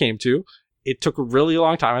conclusion I came to. It took a really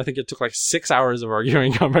long time. I think it took like 6 hours of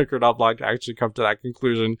arguing on micro.blog to actually come to that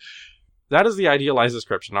conclusion. That is the idealized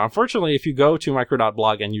description. Now, unfortunately, if you go to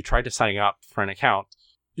micro.blog and you try to sign up for an account,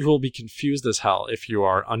 you will be confused as hell if you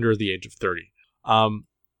are under the age of 30.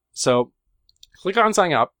 So click on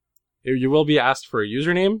sign up. You will be asked for a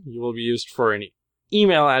username. You will be used for an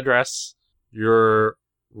email address, your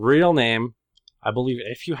real name. I believe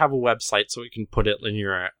if you have a website, so we can put it in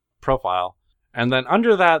your profile. And then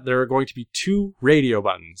under that, there are going to be 2 radio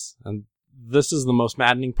buttons. And this is the most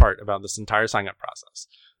maddening part about this entire sign-up process.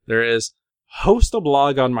 There is host a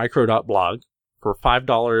blog on micro.blog for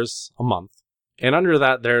 $5 a month. And under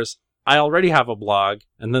that, there's I already have a blog.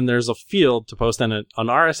 And then there's a field to post in an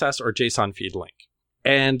RSS or JSON feed link.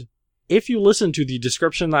 And if you listen to the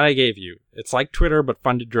description that I gave you, it's like Twitter, but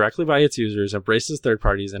funded directly by its users, embraces third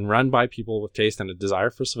parties, and run by people with taste and a desire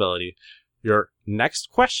for civility. Your next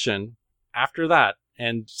question after that,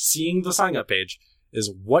 and seeing the sign-up page,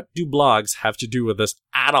 is what do blogs have to do with this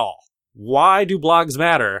at all? Why do blogs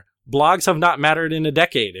matter? Blogs have not mattered in a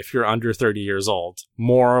decade if you're under 30 years old,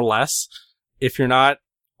 more or less. If you're not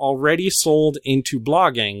already sold into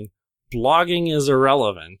blogging, blogging is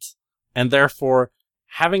irrelevant, and therefore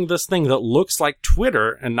having this thing that looks like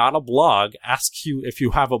Twitter and not a blog, asks you if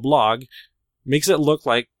you have a blog, makes it look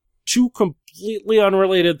like 2 completely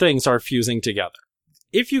unrelated things are fusing together.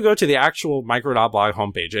 If you go to the actual micro.blog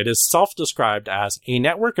homepage, it is self-described as a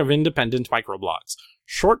network of independent microblogs.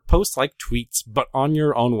 Short posts like tweets, but on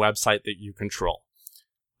your own website that you control.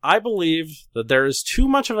 I believe that there is too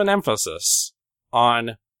much of an emphasis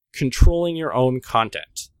on controlling your own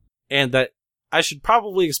content, and that I should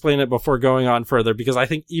probably explain it before going on further, because I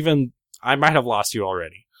think even I might have lost you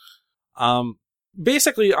already.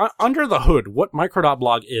 Basically, under the hood, what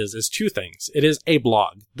micro.blog is 2 things. It is a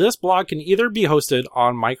blog. This blog can either be hosted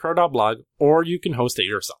on micro.blog, or you can host it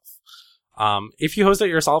yourself. If you host it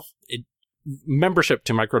yourself, membership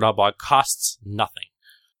to micro.blog costs nothing.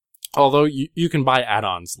 Although you can buy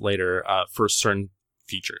add-ons later for certain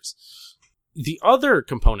features. The other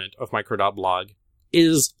component of micro.blog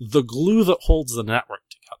is the glue that holds the network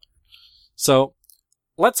together. So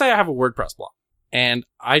let's say I have a WordPress blog and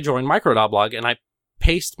I join micro.blog and I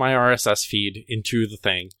paste my RSS feed into the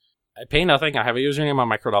thing. I pay nothing. I have a username on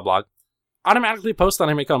micro.blog. Automatically posts that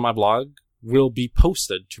I make on my blog will be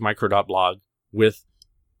posted to micro.blog with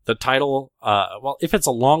the title. If it's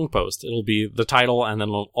a long post, it'll be the title and then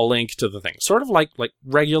a link to the thing. Sort of like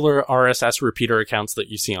regular RSS repeater accounts that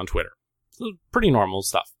you see on Twitter. Pretty normal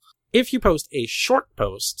stuff. If you post a short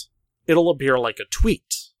post, it'll appear like a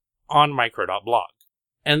tweet on micro.blog.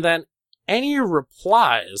 And then any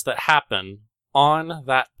replies that happen on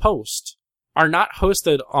that post are not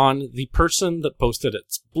hosted on the person that posted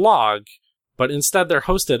its blog, but instead they're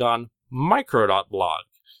hosted on micro.blog.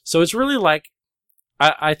 So it's really like,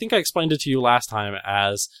 I think I explained it to you last time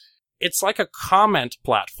as, it's like a comment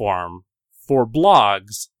platform for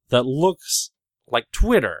blogs that looks like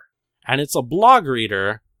Twitter. And it's a blog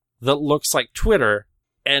reader that looks like Twitter.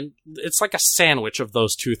 And it's like a sandwich of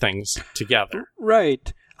those two things together.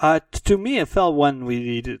 Right. To me, it felt when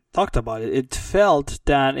we talked about it, it felt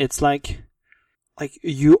that it's like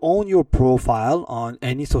you own your profile on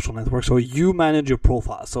any social network, so you manage your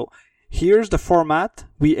profile. So here's the format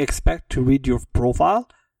we expect to read your profile.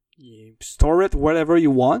 You store it wherever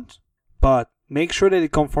you want, but make sure that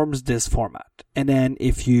it conforms this format. And then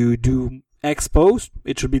if you do X post,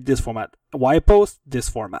 it should be this format. Y post, this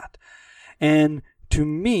format. And to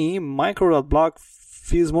me, micro.blog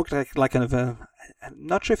feels more like kind of a, I'm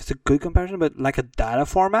not sure if it's a good comparison, but like a data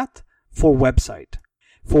format for website,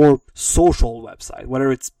 for social website,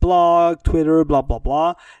 whether it's blog, Twitter, blah, blah,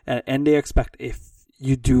 blah. And they expect if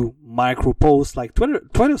you do micro posts like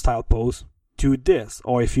Twitter style posts, do this.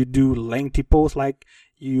 Or if you do lengthy posts like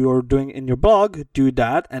you're doing in your blog, do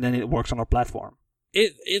that. And then it works on our platform.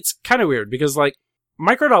 It's kind of weird because like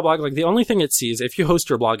micro.blog, like the only thing it sees if you host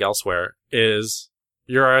your blog elsewhere is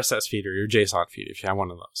your RSS feed or your JSON feed if you have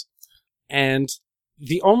one of those. And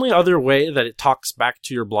the only other way that it talks back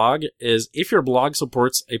to your blog is if your blog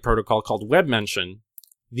supports a protocol called web mention,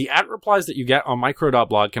 the @replies that you get on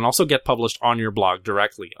micro.blog can also get published on your blog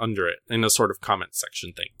directly under it in a sort of comment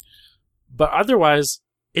section thing. But otherwise,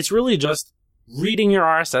 it's really just reading your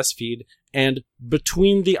RSS feed and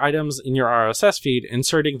between the items in your RSS feed,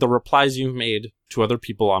 inserting the replies you've made to other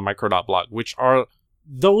people on micro.blog, which are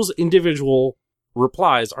those individual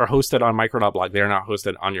replies are hosted on micro.blog. They are not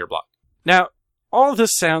hosted on your blog. Now, all of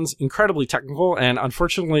this sounds incredibly technical, and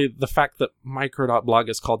unfortunately, the fact that micro.blog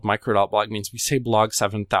is called micro.blog means we say blog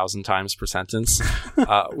 7,000 times per sentence,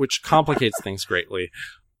 which complicates things greatly.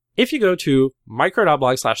 If you go to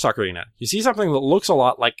micro.blog/Sakurina, you see something that looks a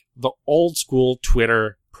lot like the old school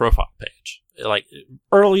Twitter profile page. Like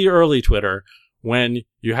early Twitter, when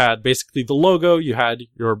you had basically the logo, you had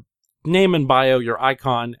your name and bio, your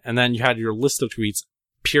icon, and then you had your list of tweets,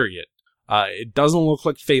 period. It doesn't look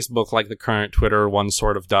like Facebook like the current Twitter one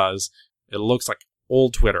sort of does. It looks like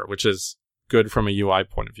old Twitter, which is good from a UI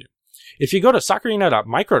point of view. If you go to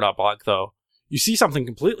sakurina.micro.blog, though, you see something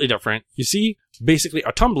completely different. You see basically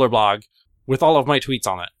a Tumblr blog with all of my tweets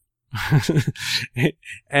on it.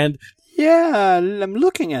 And yeah, I'm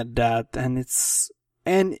looking at that, and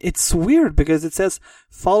it's weird because it says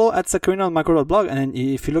follow at Sakurina on micro.blog, and then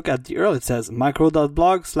if you look at the URL, it says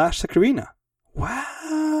micro.blog/Sakurina.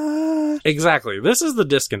 What? Exactly. This is the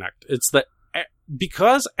disconnect. It's that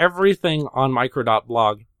because everything on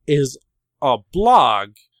micro.blog is a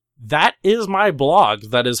blog, that is my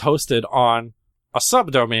blog that is hosted on a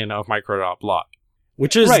subdomain of micro.blog,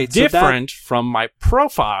 which is different from my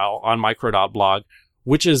profile on micro.blog,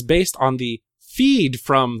 which is based on the feed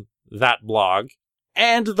from that blog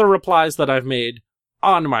and the replies that I've made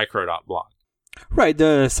on micro.blog. Right,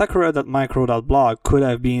 the sakura.micro.blog could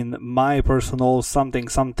have been my personal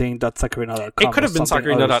something.sakurina.com. It could have been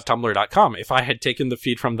sakurina.tumblr.com if I had taken the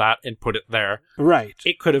feed from that and put it there. Right.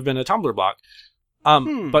 It could have been a Tumblr blog.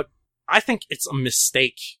 But I think it's a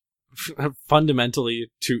mistake fundamentally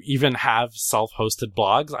to even have self-hosted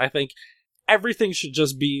blogs. I think everything should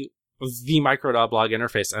just be the micro.blog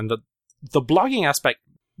interface, and the blogging aspect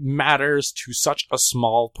matters to such a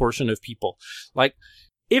small portion of people. Like,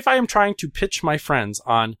 if I am trying to pitch my friends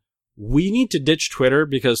on, we need to ditch Twitter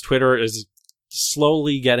because Twitter is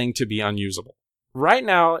slowly getting to be unusable. Right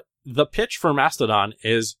now, the pitch for Mastodon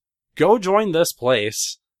is go join this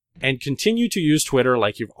place and continue to use Twitter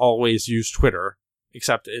like you've always used Twitter,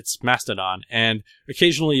 except it's Mastodon, and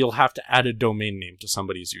occasionally you'll have to add a domain name to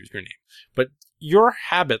somebody's username. But your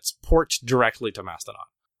habits port directly to Mastodon.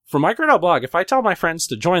 For micro.blog, if I tell my friends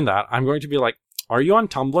to join that, I'm going to be like, are you on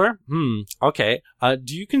Tumblr? Okay.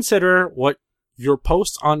 Do you consider what your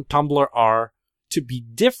posts on Tumblr are to be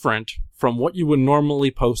different from what you would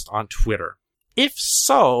normally post on Twitter? If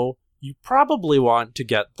so, you probably want to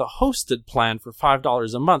get the hosted plan for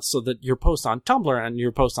 $5 a month so that your posts on Tumblr and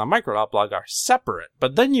your posts on micro.blog are separate.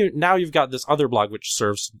 But then you've got this other blog which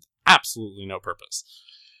serves absolutely no purpose.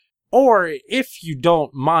 Or if you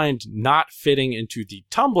don't mind not fitting into the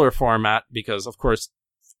Tumblr format, because of course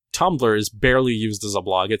Tumblr is barely used as a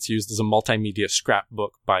blog. It's used as a multimedia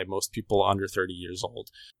scrapbook by most people under 30 years old.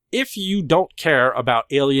 if you don't care about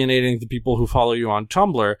alienating the people who follow you on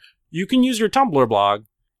Tumblr, you can use your Tumblr blog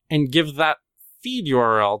and give that feed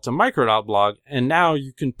URL to Micro.blog, and now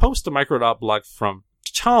you can post to Micro.blog from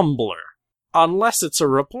Tumblr, unless it's a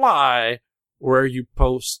reply where you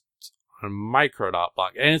post on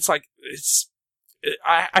Micro.blog. And it's like,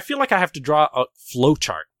 I feel like I have to draw a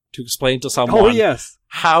flowchart to explain to someone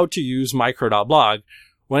how to use Micro.blog,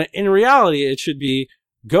 when in reality it should be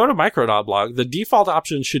go to Micro.blog. The default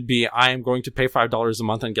option should be I am going to pay $5 a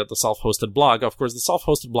month and get the self-hosted blog. Of course, the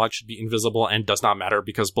self-hosted blog should be invisible and does not matter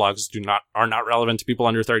because blogs are not relevant to people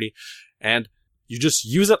under 30. And you just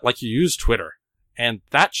use it like you use Twitter. And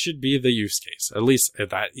that should be the use case. At least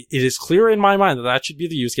that it is clear in my mind that should be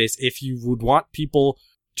the use case if you would want people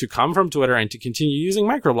to come from Twitter and to continue using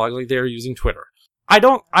Microblog like they're using Twitter. I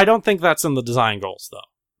don't think that's in the design goals, though.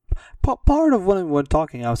 Part of what we're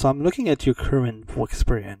talking about, so I'm looking at your current work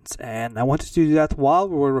experience, and I wanted to do that while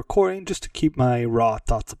we were recording just to keep my raw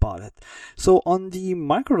thoughts about it. So on the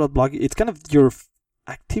Micro.blog, it's kind of your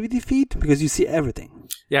activity feed because you see everything.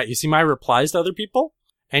 Yeah, you see my replies to other people,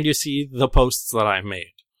 and you see the posts that I've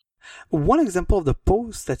made. One example of the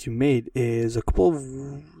post that you made is a couple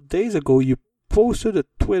of days ago, you posted a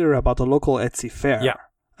Twitter about a local Etsy fair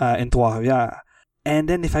in Trois-Rivières. And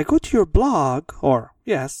then if I go to your blog,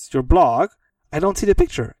 your blog, I don't see the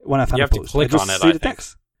picture when I find the post. You have to click on it, I think.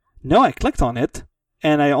 Text. No, I clicked on it,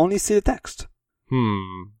 and I only see the text.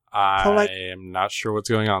 I am not sure what's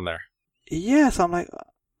going on there. Yes, I'm like,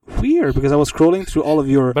 weird, because I was scrolling through all of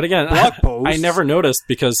your But again, blog posts. I never noticed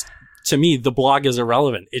because, to me, the blog is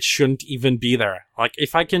irrelevant. It shouldn't even be there. Like,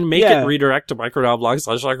 if I can make it redirect to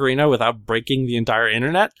Micro.blog/Ocarina without breaking the entire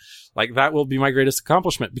internet, like, that will be my greatest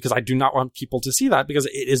accomplishment, because I do not want people to see that, because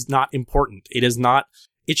it is not important.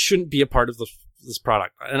 It shouldn't be a part of this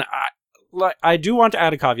product. And I do want to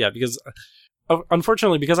add a caveat, because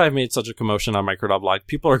unfortunately, because I've made such a commotion on Micro.blog,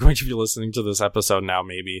 people are going to be listening to this episode now,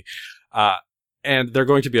 maybe, and they're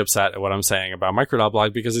going to be upset at what I'm saying about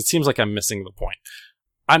Micro.blog, because it seems like I'm missing the point.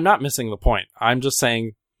 I'm not missing the point. I'm just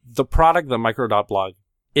saying the product that Micro.blog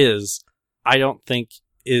is, I don't think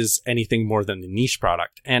is anything more than a niche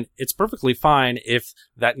product. And it's perfectly fine if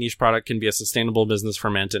that niche product can be a sustainable business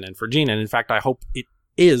for Manton and for Gene. And in fact, I hope it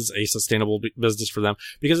is a sustainable business for them,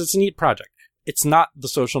 because it's a neat project. It's not the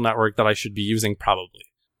social network that I should be using, probably,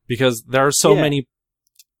 because there are so many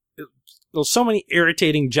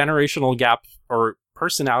irritating generational gap or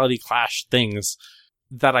personality clash things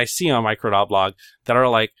that I see on Micro.blog that are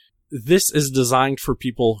like, this is designed for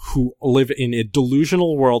people who live in a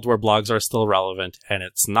delusional world where blogs are still relevant, and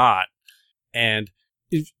it's not. And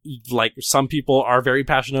like, some people are very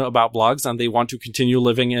passionate about blogs and they want to continue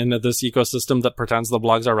living in this ecosystem that pretends the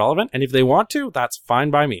blogs are relevant. And if they want to, that's fine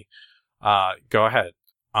by me. Go ahead.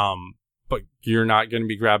 But you're not going to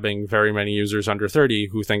be grabbing very many users under 30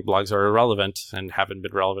 who think blogs are irrelevant and haven't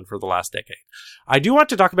been relevant for the last decade. I do want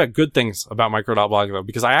to talk about good things about Micro.blog, though,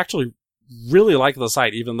 because I actually really like the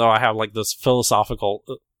site, even though I have like this philosophical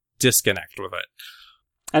disconnect with it.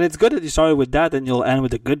 And it's good that you started with that and you'll end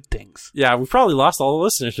with the good things. Yeah, we've probably lost all the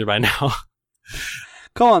listeners by now.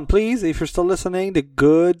 Come on, please, if you're still listening, the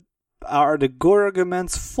good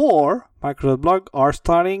arguments for Micro.blog are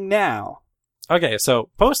starting now. Okay, so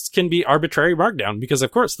posts can be arbitrary markdown because,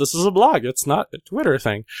 of course, this is a blog. It's not a Twitter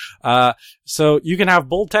thing. So you can have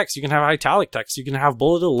bold text. You can have italic text. You can have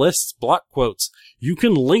bulleted lists, block quotes. You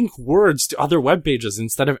can link words to other web pages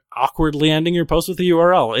instead of awkwardly ending your post with a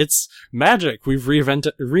URL. It's magic. We've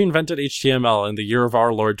reinvented HTML in the year of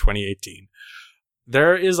our Lord 2018.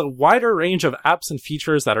 There is a wider range of apps and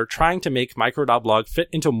features that are trying to make Micro.blog fit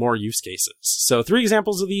into more use cases. So 3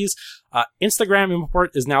 examples of these. Instagram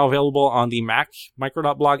import is now available on the Mac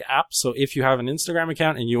Micro.blog app. So if you have an Instagram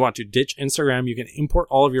account and you want to ditch Instagram, you can import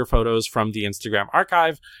all of your photos from the Instagram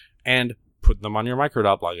archive and put them on your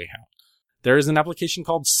Micro.blog account. There is an application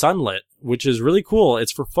called Sunlit, which is really cool.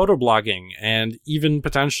 It's for photo blogging and even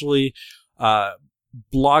potentially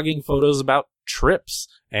blogging photos about trips.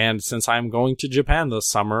 And since I'm going to Japan this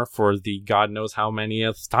summer for the God knows how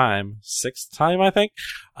manyth time, 6th time, I think,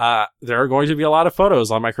 there are going to be a lot of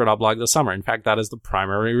photos on Micro.blog this summer. In fact, that is the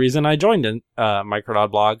primary reason I joined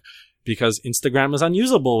Micro.blog, because Instagram is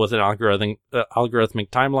unusable with an algorithmic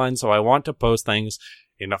timeline. So I want to post things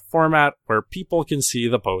in a format where people can see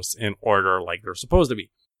the posts in order like they're supposed to be.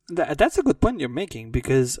 That's a good point you're making,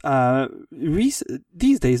 because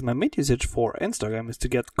these days my main usage for Instagram is to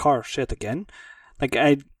get car shit again. Like,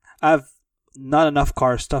 I have not enough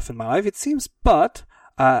car stuff in my life, it seems, but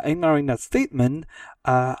ignoring that statement,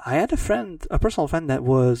 I had a personal friend that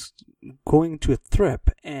was going to a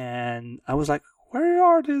trip, and I was like, where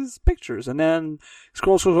are these pictures? And then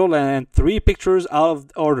scroll, and 3 pictures out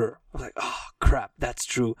of order. I was like, oh crap, that's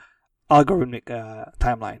true. Algorithmic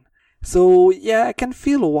timeline. So yeah, I can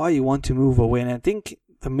feel why you want to move away, and I think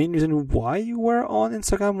the main reason why you were on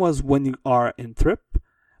Instagram was when you are in trip.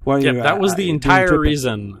 That was the entire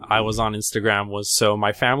reason I was on Instagram, was so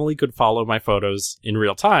my family could follow my photos in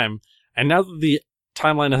real time. And now that the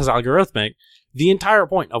timeline is algorithmic, the entire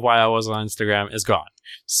point of why I was on Instagram is gone.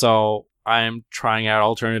 So I'm trying out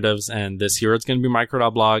alternatives, and this year it's going to be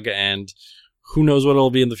Micro.blog, and who knows what it'll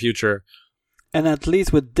be in the future. And at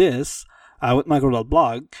least with this, with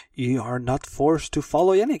Micro.blog, you are not forced to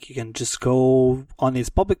follow Yannick. You can just go on his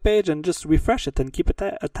public page and just refresh it and keep a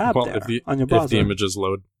tab there on your browser. If the images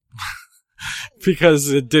load. Because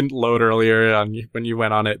it didn't load earlier when you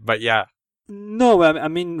went on it, but yeah. No, I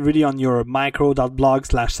mean really on your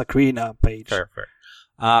micro.blog/Sakrina page. Fair.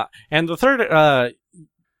 And the third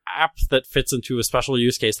app that fits into a special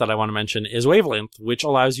use case that I want to mention is Wavelength, which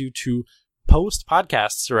allows you to post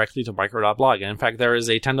podcasts directly to Micro.blog. And in fact, there is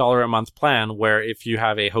a $10 a month plan where if you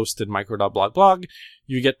have a hosted Micro.blog blog,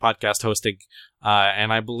 you get podcast hosting.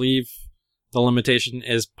 And I believe the limitation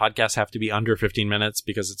is podcasts have to be under 15 minutes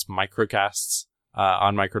because it's microcasts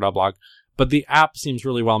on Micro.blog. But the app seems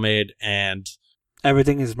really well made, and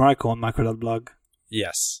everything is Micro on Micro.blog.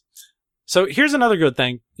 Yes. So here's another good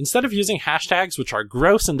thing. Instead of using hashtags, which are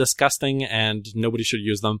gross and disgusting and nobody should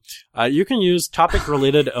use them, you can use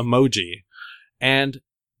topic-related emoji. And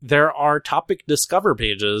there are topic discover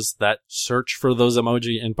pages that search for those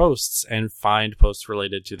emoji in posts and find posts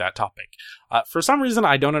related to that topic. For some reason,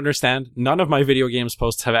 I don't understand. None of my video games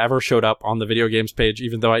posts have ever showed up on the video games page,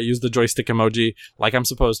 even though I use the joystick emoji like I'm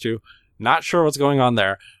supposed to. Not sure what's going on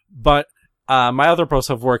there. But my other posts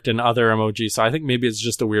have worked in other emojis, so I think maybe it's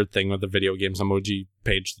just a weird thing with the video games emoji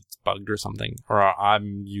page that's bugged or something. Or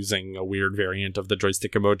I'm using a weird variant of the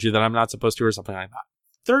joystick emoji that I'm not supposed to, or something like that.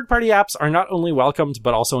 Third-party apps are not only welcomed,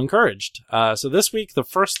 but also encouraged. So this week, the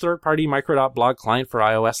first third-party Micro.blog client for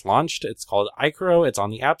iOS launched. It's called iCrow. It's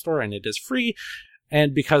on the App Store, and it is free.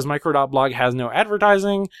 And because Micro.blog has no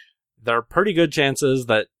advertising, there are pretty good chances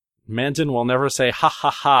that Manton will never say, ha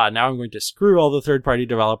ha ha, now I'm going to screw all the third-party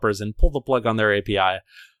developers and pull the plug on their API,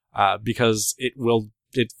 because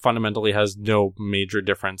it fundamentally has no major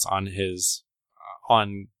difference on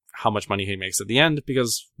on how much money he makes at the end,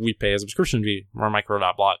 because we pay a subscription fee for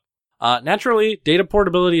Micro.blog. Naturally, data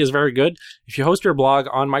portability is very good. If you host your blog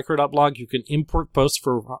on Micro.blog, you can import posts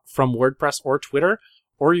from WordPress or Twitter,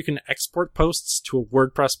 or you can export posts to a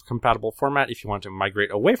WordPress-compatible format if you want to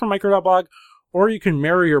migrate away from Micro.blog, or you can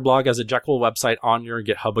mirror your blog as a Jekyll website on your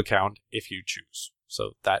GitHub account if you choose.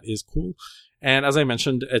 So that is cool. And as I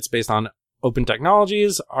mentioned, it's based on open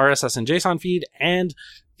technologies, RSS and JSON feed, and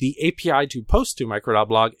the API to post to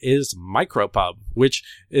Micro.blog is MicroPub, which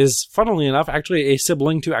is, funnily enough, actually a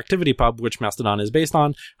sibling to ActivityPub, which Mastodon is based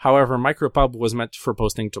on. However, MicroPub was meant for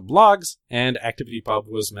posting to blogs, and ActivityPub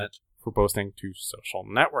was meant for posting to social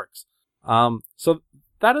networks. So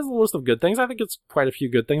that is a list of good things. I think it's quite a few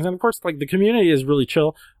good things. And of course, the community is really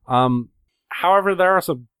chill. However, there are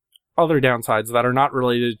some other downsides that are not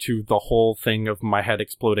related to the whole thing of my head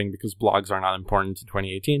exploding because blogs are not important in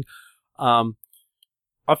 2018.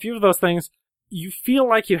 A few of those things, you feel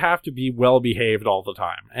like you have to be well behaved all the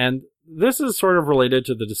time. And this is sort of related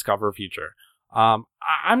to the Discover feature. I'm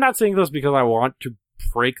not saying this because I want to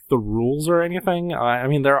break the rules or anything. I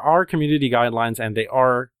mean, there are community guidelines and they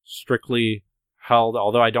are strictly held,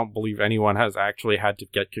 although I don't believe anyone has actually had to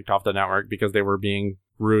get kicked off the network because they were being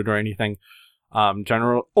rude or anything.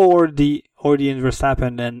 Or the inverse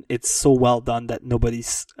happened and it's so well done that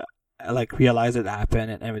nobody's realized it happened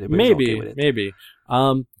and everybody's okay with it. Maybe.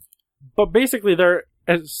 But basically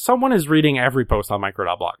someone is reading every post on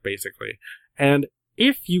Micro.blog, basically. And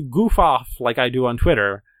if you goof off like I do on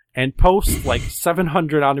Twitter and post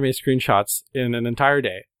 700 anime screenshots in an entire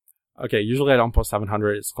day. Okay, usually I don't post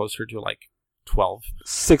 700, it's closer to 12.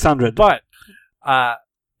 600. But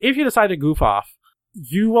if you decide to goof off,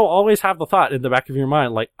 you will always have the thought in the back of your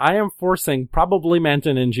mind, I am forcing probably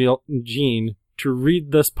Manton and Gene to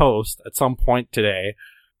read this post at some point today,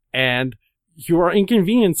 and you are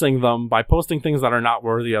inconveniencing them by posting things that are not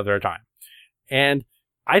worthy of their time. And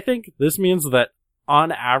I think this means that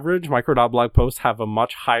on average, Micro.blog posts have a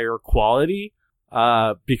much higher quality,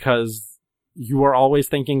 because you are always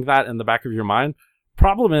thinking that in the back of your mind.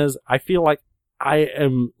 Problem is, I feel like I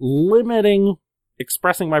am limiting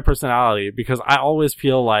expressing my personality because I always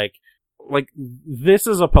feel like this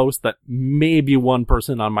is a post that maybe one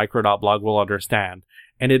person on Micro.blog will understand,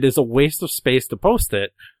 and it is a waste of space to post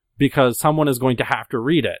it because someone is going to have to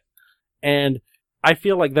read it. And I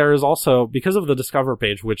feel like there is also, because of the Discover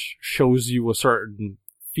page, which shows you a certain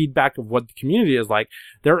feedback of what the community is like,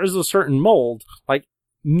 there is a certain mold. Like,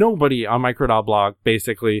 nobody on Micro.blog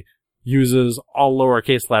basically uses all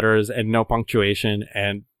lowercase letters and no punctuation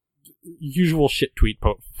and usual shit tweet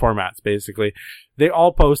formats, basically. They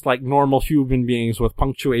all post like normal human beings with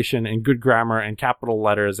punctuation and good grammar and capital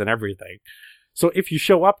letters and everything. So if you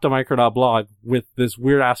show up to Micro.blog with this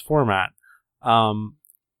weird-ass format,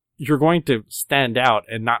 you're going to stand out,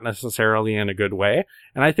 and not necessarily in a good way.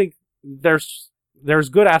 And I think there's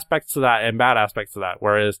good aspects to that and bad aspects to that,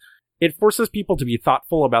 whereas it forces people to be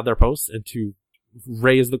thoughtful about their posts and to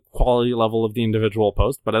raise the quality level of the individual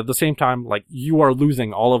post, but at the same time, like, you are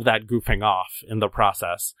losing all of that goofing off in the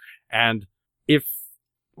process. And if,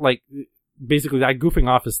 like, basically that goofing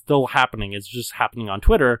off is still happening, it's just happening on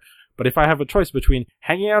Twitter. But if I have a choice between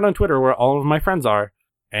hanging out on Twitter where all of my friends are,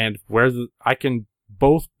 and where I can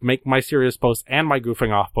both make my serious posts and my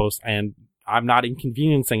goofing off posts, and I'm not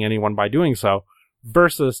inconveniencing anyone by doing so,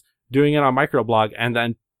 versus doing it on Microblog and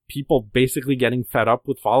then people basically getting fed up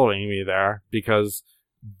with following me there because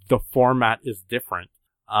the format is different.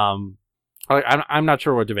 I'm not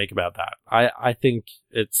sure what to make about that. I think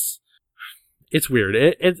it's weird.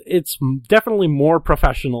 It's definitely more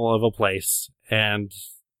professional of a place, and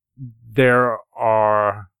there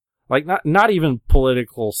are, like, not even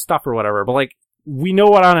political stuff or whatever, but, like, we know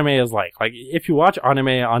what anime is like. Like, if you watch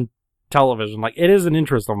anime on television, like, it is an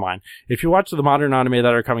interest of mine. If you watch the modern anime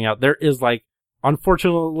that are coming out, there is, like,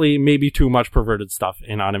 unfortunately, maybe too much perverted stuff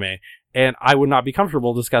in anime. And I would not be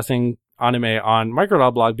comfortable discussing anime on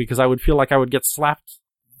Micro.blog because I would feel like I would get slapped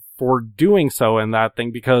for doing so in that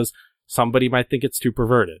thing because somebody might think it's too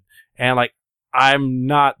perverted. And, like, I'm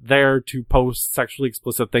not there to post sexually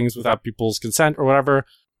explicit things without people's consent or whatever.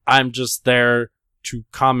 I'm just there to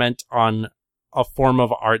comment on a form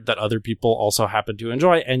of art that other people also happen to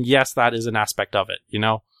enjoy. And yes, that is an aspect of it, you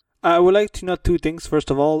know? I would like to note two things. First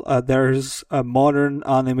of all, there's a modern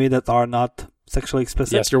anime that are not sexually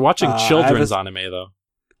explicit. Yes, you're watching children's anime, though.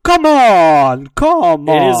 Come on!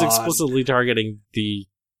 It is explicitly targeting the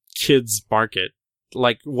kids market.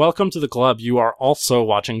 Like, welcome to the club. You are also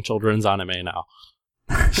watching children's anime now.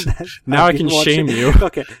 Now I can shame you.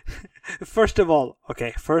 Okay. First of all,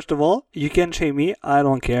 you can shame me. I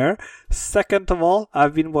don't care. Second of all,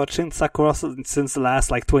 I've been watching Sakura since the last,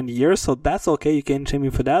 20 years, so that's okay. You can shame me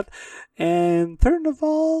for that. And third of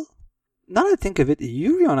all, now that I think of it,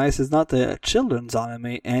 Yuri on Ice is not a children's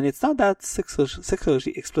anime, and it's not that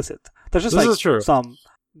sexually explicit. There's just, some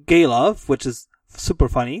gay love, which is super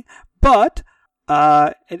funny, but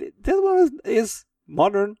this one is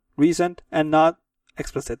modern, recent, and not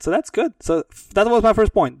explicit, so that's good. So that was my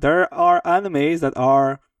first point. There are animes that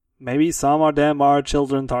are, maybe some of them are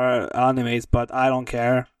children's animes, but I don't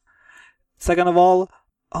care. Second of all,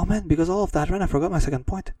 oh man, because all of that ran, I forgot my second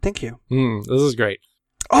point. Thank you. This is great.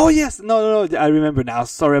 Oh yes, no, I remember now.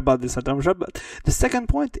 Sorry about this, but the second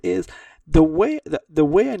point is the way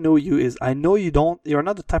I know you is I know you're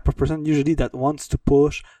not the type of person usually that wants to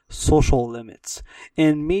push social limits,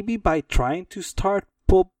 and maybe by trying to start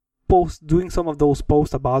doing some of those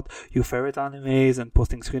posts about your favorite animes and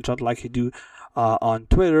posting screenshots like you do on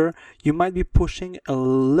Twitter, you might be pushing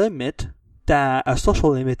a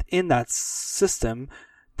social limit in that system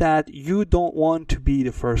that you don't want to be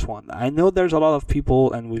the first one. I know there's a lot of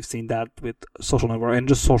people, and we've seen that with social network and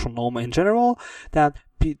just social norm in general, that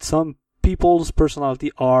some people's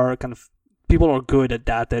personality are people are good at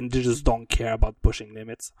that and they just don't care about pushing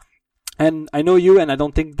limits. And I know you, and I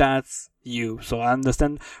don't think that's you, so I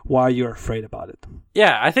understand why you're afraid about it.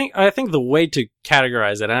 Yeah, I think the way to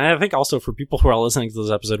categorize it, and I think also for people who are listening to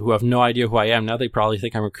this episode who have no idea who I am, now they probably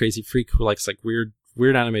think I'm a crazy freak who likes weird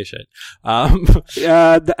anime shit.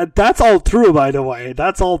 That's all true, by the way.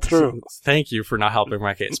 That's all true. Thank you for not helping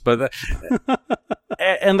my case. But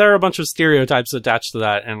and there are a bunch of stereotypes attached to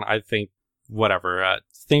that, and I think whatever.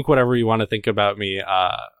 Think whatever you want to think about me.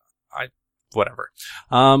 Whatever.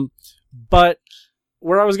 But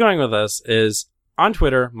where I was going with this is, on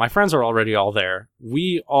Twitter, my friends are already all there.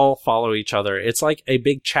 We all follow each other. It's like a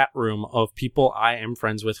big chat room of people I am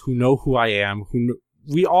friends with who know who I am,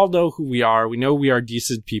 we all know who we are. We know we are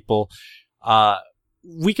decent people.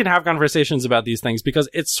 We can have conversations about these things because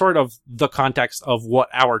it's sort of the context of what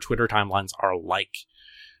our Twitter timelines are like.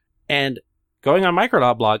 And going on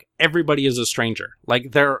Micro.blog, everybody is a stranger.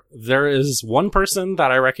 Like, there is one person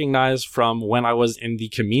that I recognize from when I was in the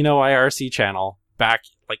Camino IRC channel back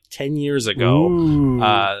 10 years ago,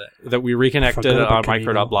 that we reconnected on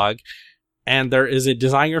Micro.blog. And there is a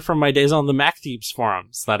designer from my days on the MacTeeps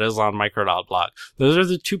forums that is on Micro.blog. Those are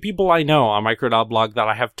the two people I know on Micro.blog that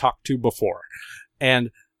I have talked to before.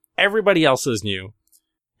 and everybody else is new.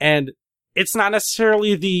 And it's not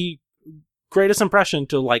necessarily the greatest impression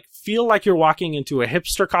to like feel like you're walking into a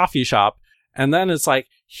hipster coffee shop, and then it's like,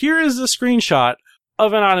 here is a screenshot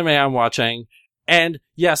of an anime I'm watching. And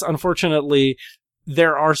yes, unfortunately,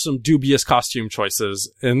 there are some dubious costume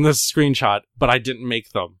choices in this screenshot, but I didn't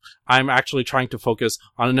make them. I'm actually trying to focus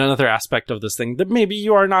on another aspect of this thing that maybe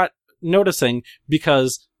you are not noticing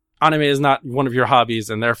because anime is not one of your hobbies,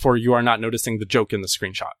 and therefore you are not noticing the joke in the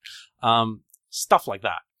screenshot. Stuff like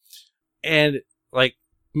that. And like,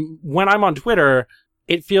 when I'm on Twitter,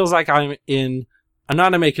 it feels like I'm in an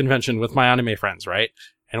anime convention with my anime friends, right?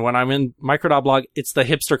 And when I'm in Micro.blog, it's the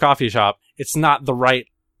hipster coffee shop. It's not the right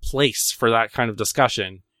place for that kind of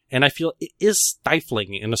discussion. And I feel it is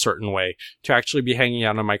stifling in a certain way to actually be hanging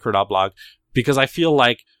out on Micro.blog, because I feel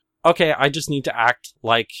like, okay, I just need to act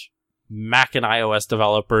like Mac and iOS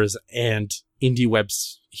developers and indie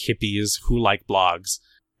webs hippies who like blogs,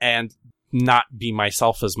 and not be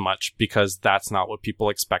myself as much, because that's not what people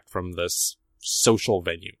expect from this social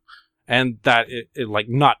venue. And that it like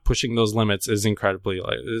not pushing those limits is incredibly,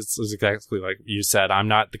 like, it's exactly like you said. I'm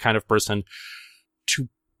not the kind of person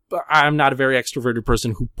I'm not a very extroverted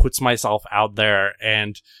person who puts myself out there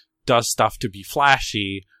and does stuff to be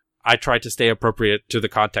flashy. I try to stay appropriate to the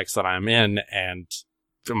context that I'm in, and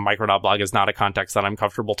Micro.blog is not a context that I'm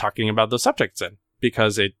comfortable talking about those subjects in,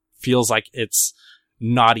 because it feels like it's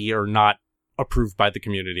naughty or not approved by the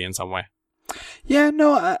community in some way. Yeah,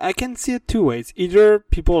 no, I can see it two ways. Either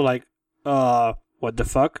people are like, what the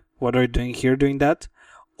fuck? What are you doing here doing that?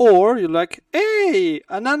 Or you're like, hey,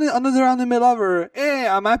 another anime lover. Hey,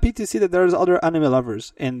 I'm happy to see that there's other anime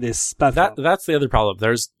lovers in this platform. That's the other problem.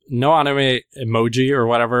 There's no anime emoji or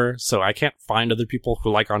whatever, so I can't find other people who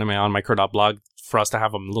like anime on Micro.blog for us to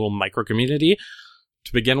have a little micro community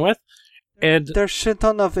to begin with. And there's a shit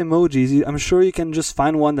ton of emojis. I'm sure you can just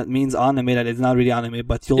find one that means anime that is not really anime,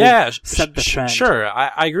 but you'll set the trend. Sure,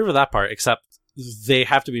 I agree with that part, except they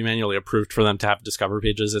have to be manually approved for them to have Discover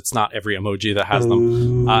pages. It's not every emoji that has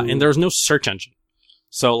them. And there's no search engine.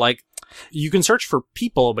 So, like, you can search for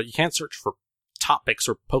people, but you can't search for topics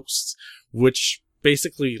or posts, which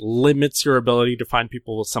basically limits your ability to find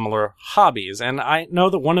people with similar hobbies. And I know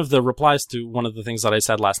that one of the replies to one of the things that I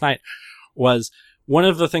said last night was, one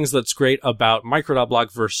of the things that's great about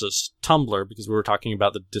Micro.blog versus Tumblr, because we were talking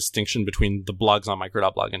about the distinction between the blogs on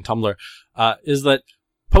Micro.blog and Tumblr, is that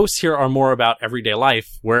posts here are more about everyday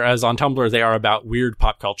life, whereas on Tumblr they are about weird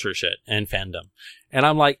pop culture shit and fandom. And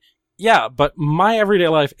I'm like, yeah, but my everyday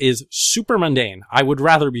life is super mundane. I would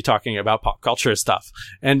rather be talking about pop culture stuff.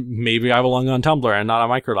 And maybe I belong on Tumblr and not on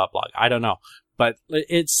Micro.blog. I don't know. But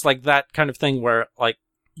it's like that kind of thing where, like,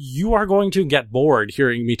 you are going to get bored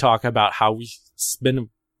hearing me talk about how it's been a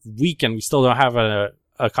week and we still don't have a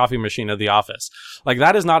coffee machine at the office. Like,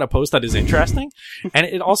 that is not a post that is interesting. And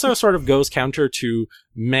it also sort of goes counter to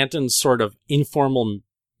Manton's sort of informal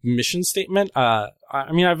mission statement. I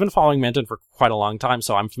mean, I've been following Manton for quite a long time,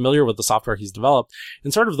 so I'm familiar with the software he's developed.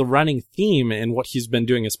 And sort of the running theme in what he's been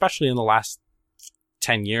doing, especially in the last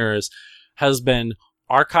 10 years, has been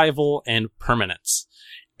archival and permanence.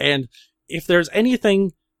 And if there's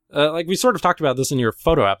anything, like we sort of talked about this in your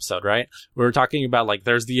photo episode, right? We were talking about, like,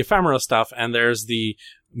 there's the ephemera stuff and there's the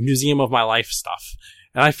museum of my life stuff.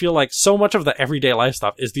 And I feel like so much of the everyday life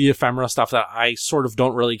stuff is the ephemera stuff that I sort of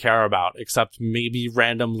don't really care about, except maybe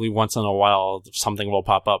randomly once in a while something will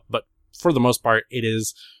pop up. But for the most part, it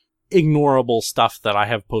is ignorable stuff that I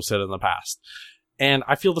have posted in the past. And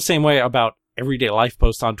I feel the same way about everyday life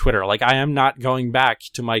posts on Twitter. Like, I am not going back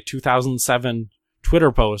to my 2007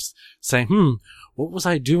 Twitter post saying, what was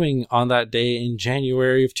I doing on that day in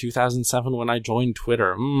January of 2007 when I joined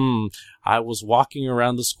Twitter? I was walking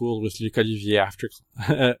around the school with Luc Olivier after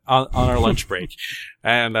on our lunch break.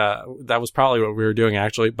 And that was probably what we were doing,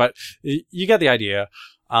 actually. But you get the idea.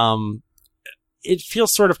 It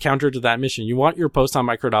feels sort of counter to that mission. You want your post on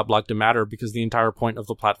Micro.blog to matter because the entire point of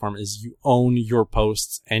the platform is you own your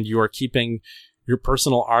posts and you are keeping your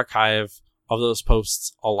personal archive of those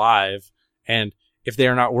posts alive. And if they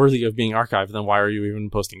are not worthy of being archived, then why are you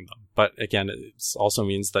even posting them? But again, it also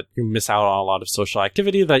means that you miss out on a lot of social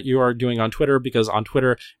activity that you are doing on Twitter, because on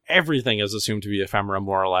Twitter, everything is assumed to be ephemera,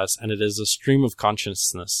 more or less, and it is a stream of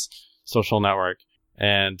consciousness social network.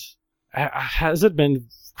 And has it been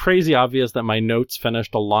crazy obvious that my notes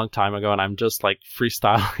finished a long time ago and I'm just like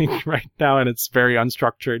freestyling right now and it's very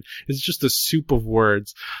unstructured? It's just a soup of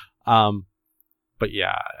words. But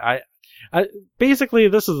yeah, I basically,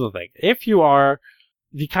 this is the thing. If you are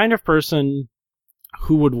the kind of person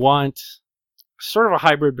who would want sort of a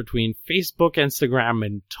hybrid between Facebook, Instagram,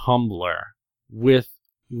 and Tumblr with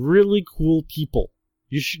really cool people,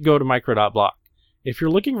 you should go to micro.blog. If you're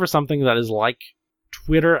looking for something that is like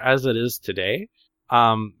Twitter as it is today,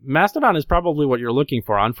 Mastodon is probably what you're looking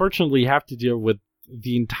for. Unfortunately, you have to deal with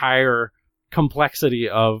the entire complexity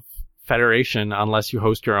of federation unless you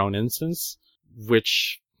host your own instance,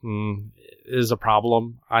 which is a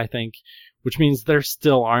problem, I think, which means there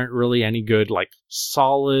still aren't really any good, like,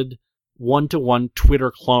 solid one-to-one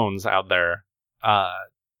Twitter clones out there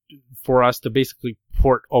for us to basically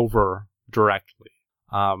port over directly.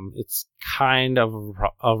 It's kind of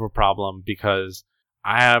a problem because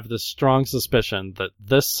I have this strong suspicion that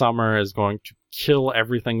this summer is going to kill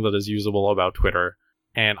everything that is usable about Twitter,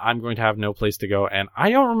 and I'm going to have no place to go, and I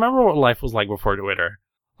don't remember what life was like before Twitter.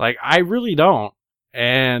 Like, I really don't.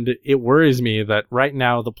 And it worries me that right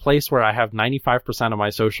now the place where I have 95% of my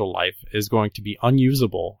social life is going to be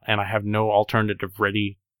unusable, and I have no alternative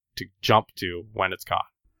ready to jump to when it's gone.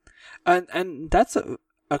 And that's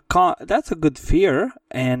that's a good fear,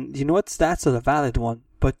 and you know what? That's a valid one.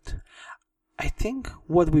 But I think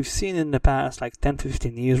what we've seen in the past, like 10 to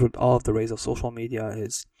 15 years with all of the rise of social media,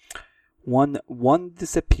 is one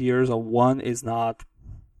disappears or one is not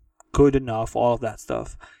good enough, all of that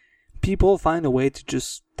stuff. People find a way to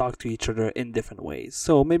just talk to each other in different ways.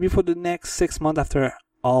 So maybe for the next 6 months after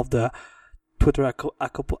all of the Twitter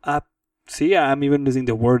I'm even losing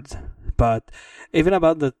the words, but even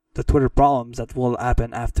about the Twitter problems that will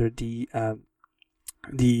happen after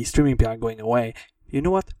the streaming PR going away, you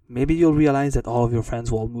know what? Maybe you'll realize that all of your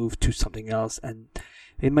friends will move to something else, and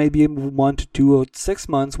it might be 1 to 2 or 6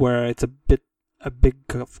 months where it's a big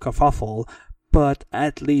kerfuffle, but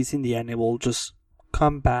at least in the end it will just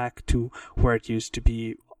come back to where it used to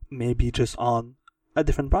be, maybe just on a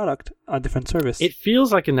different product, a different service. It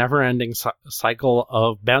feels like a never-ending cycle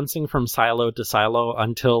of bouncing from silo to silo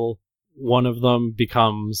until one of them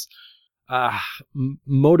becomes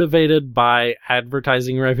motivated by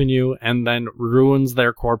advertising revenue and then ruins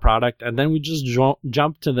their core product, and then we just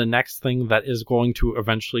jump to the next thing that is going to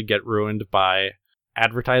eventually get ruined by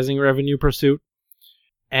advertising revenue pursuit.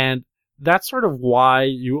 And that's sort of why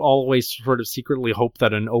you always sort of secretly hope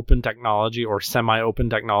that an open technology or semi-open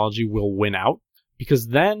technology will win out, because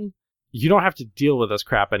then you don't have to deal with this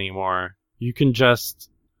crap anymore. You can just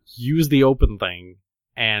use the open thing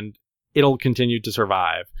and it'll continue to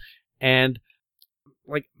survive. And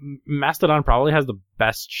like Mastodon probably has the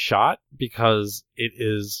best shot because it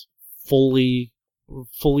is fully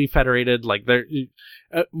federated. Like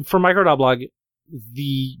for micro.blog,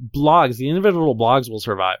 the individual blogs will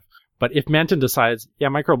survive. But if Manton decides, yeah,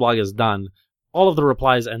 microblog is done, all of the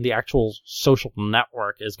replies and the actual social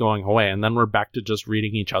network is going away, and then we're back to just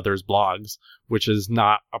reading each other's blogs, which is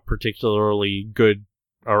not a particularly good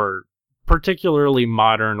or particularly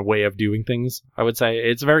modern way of doing things, I would say.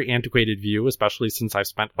 It's a very antiquated view, especially since I've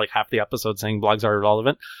spent like half the episode saying blogs are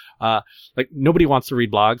irrelevant. Like, nobody wants to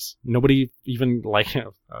read blogs. Nobody even, like,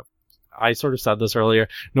 I sort of said this earlier,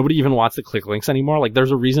 nobody even wants to click links anymore. Like,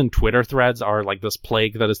 there's a reason Twitter threads are like this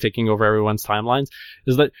plague that is taking over everyone's timelines,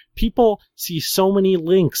 is that people see so many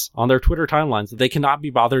links on their Twitter timelines that they cannot be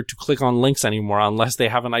bothered to click on links anymore unless they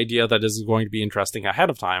have an idea that is going to be interesting ahead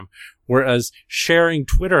of time. Whereas sharing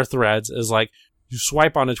Twitter threads is like, you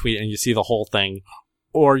swipe on a tweet and you see the whole thing,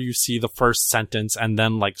 or you see the first sentence and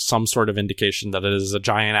then like some sort of indication that it is a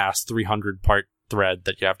giant ass 300-part thread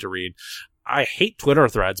that you have to read. I hate Twitter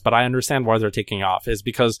threads, but I understand why they're taking off, is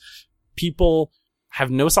because people have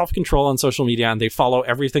no self-control on social media and they follow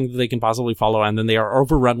everything that they can possibly follow, and then they are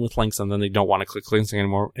overrun with links, and then they don't want to click links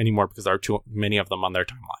anymore because there are too many of them on their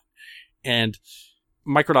timeline. And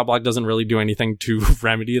micro.blog doesn't really do anything to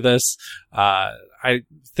remedy this. I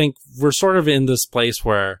think we're sort of in this place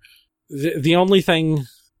where the only thing,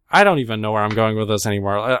 I don't even know where I'm going with this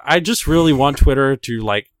anymore. I just really want Twitter to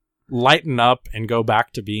like lighten up and go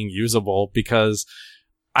back to being usable, because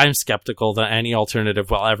I'm skeptical that any alternative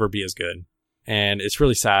will ever be as good. And it's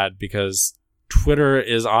really sad because Twitter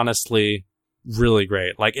is honestly really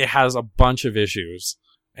great. Like, it has a bunch of issues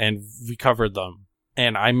and we covered them.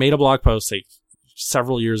 And I made a blog post like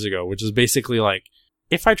several years ago, which is basically like,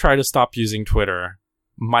 if I try to stop using Twitter,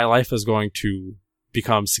 my life is going to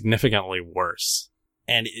become significantly worse.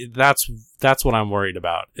 And that's what I'm worried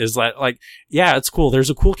about, is that, like, yeah, it's cool. There's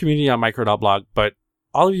a cool community on micro.blog, but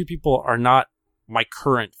all of you people are not my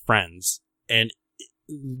current friends. And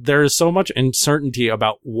there is so much uncertainty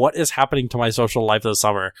about what is happening to my social life this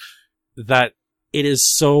summer that it is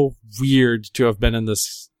so weird to have been in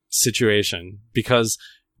this situation, because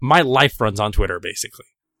my life runs on Twitter, basically.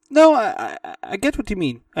 No, I get what you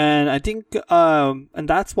mean. And I think, and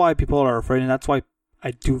that's why people are afraid, and that's why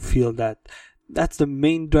I do feel that that's the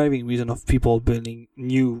main driving reason of people building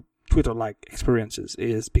new Twitter-like experiences,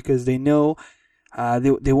 is because they know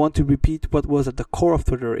they want to repeat what was at the core of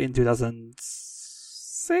Twitter in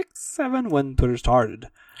 2006-7 when Twitter started.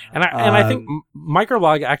 And I think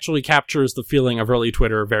microblog actually captures the feeling of early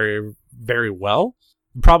Twitter very, very well.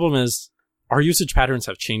 The problem is our usage patterns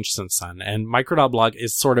have changed since then, and microblog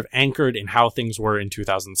is sort of anchored in how things were in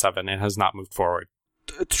 2007 and has not moved forward.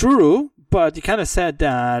 True, but you kind of said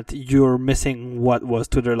that you're missing what was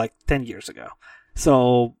Twitter like 10 years ago.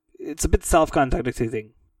 So it's a bit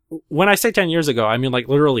self-contradicting. When I say 10 years ago, I mean like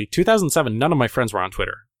literally 2007, none of my friends were on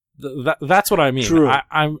Twitter. That's what I mean. True.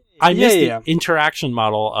 I miss the interaction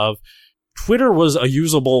model of Twitter was a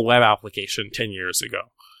usable web application 10 years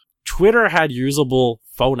ago. Twitter had usable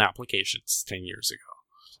phone applications 10 years ago.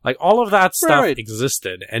 Like, all of that stuff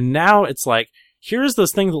existed. And now it's like, here's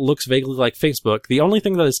this thing that looks vaguely like Facebook. The only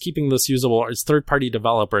thing that is keeping this usable is third-party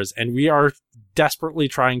developers. And we are desperately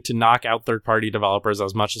trying to knock out third-party developers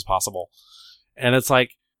as much as possible. And it's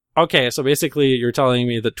like, okay, so basically you're telling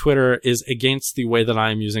me that Twitter is against the way that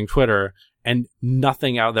I'm using Twitter, and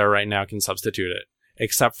nothing out there right now can substitute it,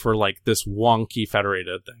 except for like this wonky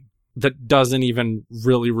federated thing that doesn't even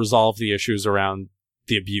really resolve the issues around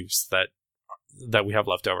the abuse that we have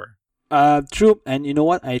left over. True, and you know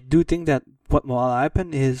what? I do think that what will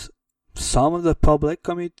happen is some of the public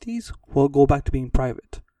communities will go back to being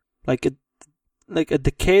private. Like a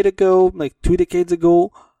decade ago, like 2 decades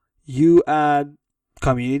ago, you had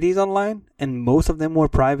communities online, and most of them were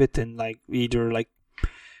private and like either like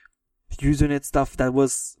Usenet stuff that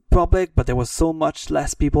was public, but there was so much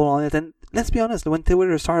less people on it. And let's be honest, when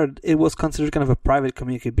Twitter started, it was considered kind of a private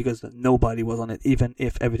community because nobody was on it, even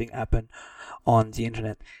if everything happened on the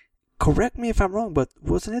internet. Correct me if I'm wrong, but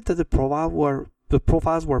wasn't it that the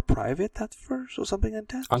profiles were private at first or something like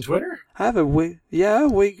that? On Twitter? I have a vague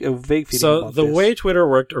feeling. So about the this. way Twitter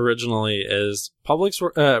worked originally is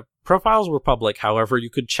profiles were public. However, you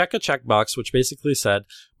could check a checkbox which basically said,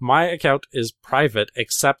 my account is private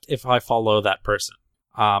except if I follow that person.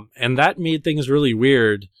 And that made things really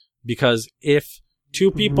weird because if two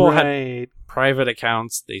people had private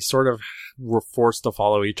accounts, they sort of were forced to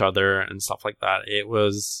follow each other and stuff like that. It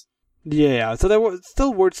was... Yeah, so there was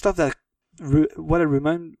still weird stuff that what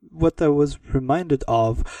I was reminded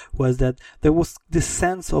of was that there was this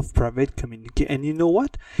sense of private community. And you know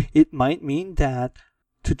what? It might mean that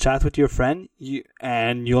to chat with your friend,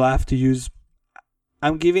 you'll have to use...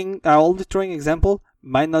 I'm only throwing example,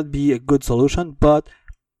 might not be a good solution, but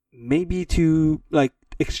maybe to like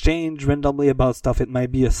exchange randomly about stuff, it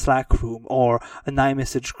might be a Slack room or an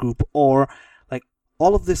iMessage group or like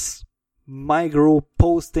all of this micro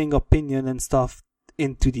posting opinion and stuff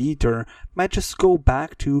into the ether might just go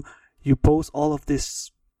back to you post all of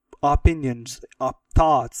this opinions,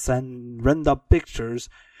 thoughts and random pictures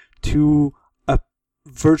to a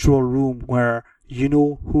virtual room where you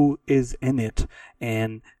know who is in it,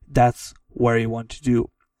 and that's where you want to do.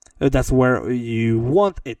 That's where you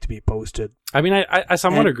want it to be posted. I mean, I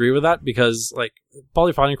somewhat agree with that because, like,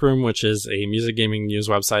 Polyphonic Room, which is a music gaming news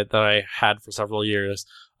website that I had for several years,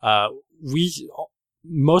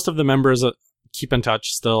 most of the members keep in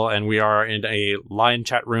touch still, and we are in a line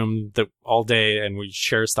chat room all day, and we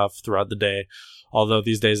share stuff throughout the day. Although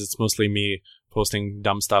these days it's mostly me posting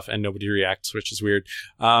dumb stuff and nobody reacts, which is weird.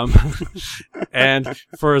 And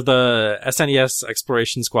for the SNES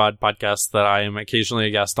Exploration Squad podcast that I am occasionally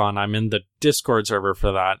a guest on, I'm in the Discord server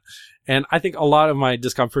for that. And I think a lot of my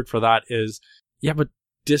discomfort for that is, yeah, but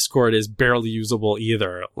Discord is barely usable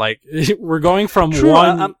either. Like, we're going from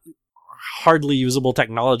one hardly usable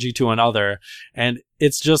technology to another, and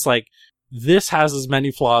it's just like, this has as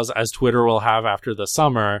many flaws as Twitter will have after the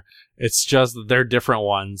summer. It's just they're different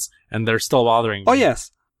ones, and they're still bothering me. Oh,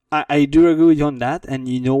 yes. I do agree with you on that, and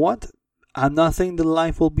you know what? I'm not saying the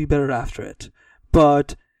life will be better after it,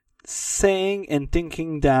 but saying and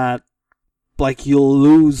thinking that like you'll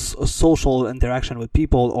lose a social interaction with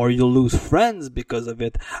people or you'll lose friends because of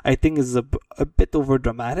it, I think is a bit over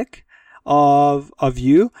dramatic of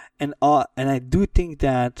you, and I do think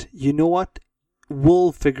that, you know what,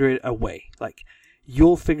 we'll figure it a way. Like,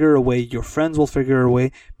 you'll figure a way, your friends will figure a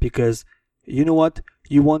way, because you know what,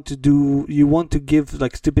 you want to give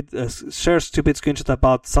like share stupid screenshots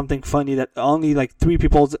about something funny that only like 3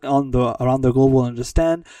 people around the globe will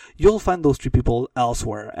understand. You'll find those 3 people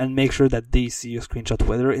elsewhere and make sure that they see your screenshot,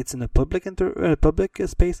 whether it's in a public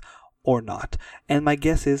space or not. And my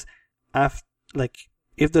guess is, if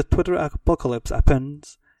the Twitter apocalypse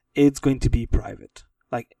happens, it's going to be private.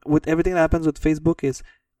 Like, with everything that happens with Facebook, is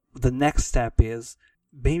the next step is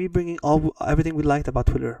maybe bringing everything we liked about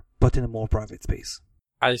Twitter, but in a more private space.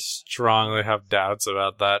 I strongly have doubts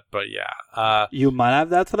about that, but yeah. You might have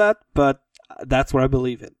that for that, but that's where I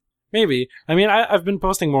believe it. Maybe. I mean, I've been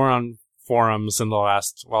posting more on forums in the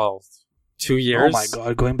last, 2 years. Oh my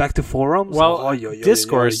god, going back to forums? Well,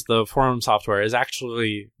 Discourse, the forum software, is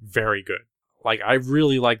actually very good. Like, I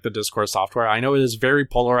really like the Discourse software. I know it is very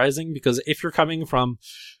polarizing, because if you're coming from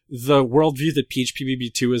the worldview that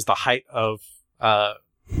PHPBB2 is the height of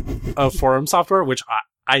forum software, which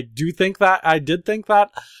I did think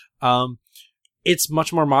that. It's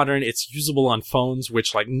much more modern. It's usable on phones,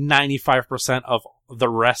 which like 95% of the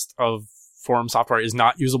rest of forum software is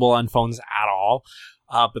not usable on phones at all.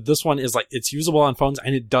 But this one is like, it's usable on phones,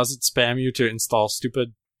 and it doesn't spam you to install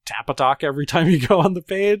stupid Tapatalk every time you go on the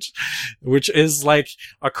page, which is like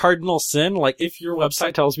a cardinal sin. Like, if your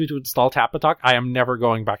website tells me to install Tapatalk, I am never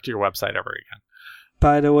going back to your website ever again.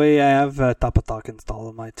 By the way, I have Tapatalk installed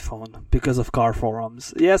on my phone because of car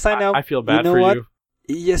forums. Yes, I know. I feel bad for you.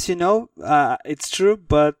 Yes, it's true,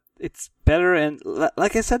 but it's better. And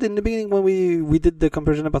like I said in the beginning when we did the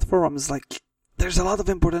comparison about forums, like, there's a lot of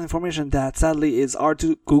important information that sadly is hard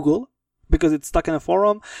to Google because it's stuck in a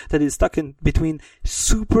forum that is stuck in between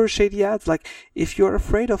super shady ads. Like, if you're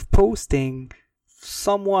afraid of posting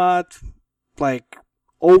somewhat like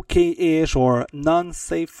okay-ish or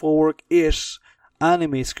non-safe for work-ish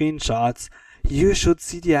anime screenshots, you should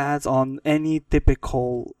see the ads on any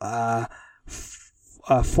typical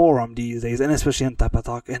forum these days, and especially on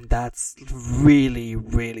Tapatalk, and that's really,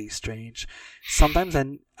 really strange. Sometimes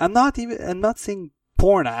I'm not seeing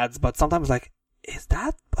porn ads, but sometimes like, is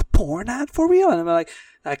that a porn ad for real? And I'm like,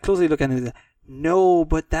 I closely look at it. No,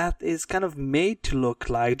 but that is kind of made to look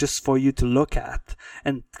like just for you to look at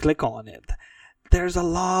and click on it. There's a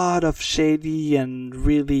lot of shady and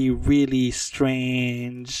really, really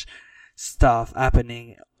strange stuff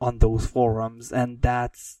happening on those forums, and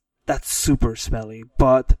that's super smelly.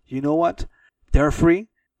 But you know what? They're free.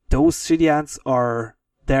 Those shitty ads are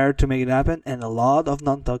there to make it happen, and a lot of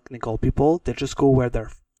non-technical people, they just go where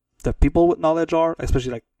the people with knowledge are,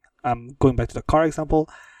 especially like, I'm going back to the car example,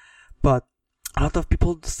 but a lot of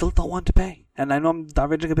people still don't want to pay. And I know I'm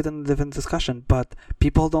diverging a bit in a different discussion, but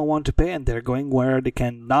people don't want to pay, and they're going where they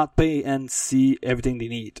can not pay and see everything they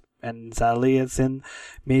need. And sadly, it's in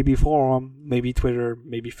maybe forum, maybe Twitter,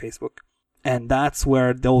 maybe Facebook. And that's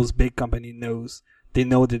where those big companies they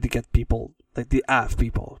know that they get people, like they have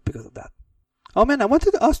people because of that. Oh man, I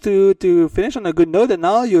wanted us to finish on a good note, and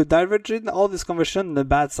now you're diverging all this conversation on the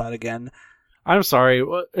bad side again. I'm sorry.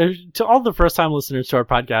 To all the first-time listeners to our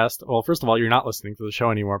podcast, well, first of all, you're not listening to the show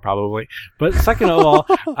anymore, probably. But second of all,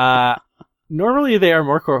 normally they are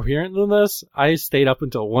more coherent than this. I stayed up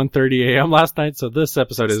until 1:30 a.m. last night, so this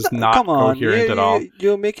episode is not coherent at all.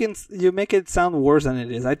 You make it sound worse than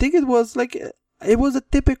it is. I think it was a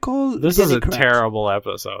typical. This is a terrible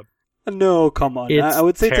episode. No, come on. I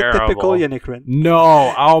would say terrible. It's a typical Yannick Ren.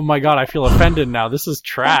 No, oh my god, I feel offended now. This is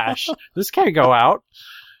trash. This can't go out.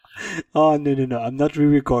 Oh, no. I'm not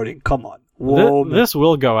re-recording. Come on. Whoa, this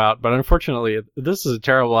will go out, but unfortunately, this is a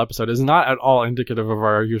terrible episode. It's not at all indicative of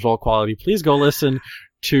our usual quality. Please go listen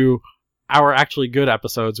to our actually good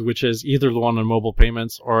episodes, which is either the one on mobile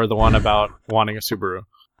payments or the one about wanting a Subaru.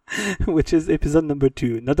 Which is episode number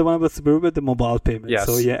 2. Not the one about Subaru, but the mobile payment. Yes.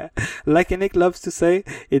 So yeah, like Nick loves to say,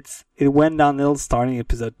 it went downhill starting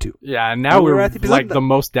episode 2. Yeah, and now we're at like the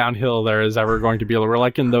most downhill there is ever going to be. We're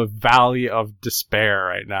like in the valley of despair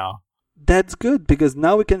right now. That's good, because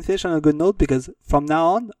now we can finish on a good note, because from now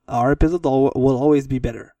on, our episode will always be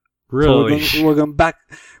better. Really? So we're going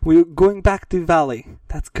back to valley.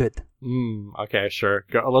 That's good. Okay, sure.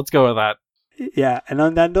 Let's go with that. Yeah, and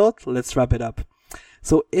on that note, let's wrap it up.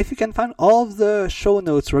 So if you can find all of the show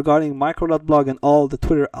notes regarding Micro.blog and all the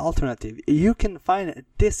Twitter alternative, you can find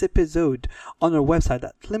this episode on our website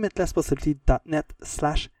at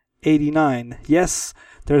limitlesspossibility.net/89. Yes,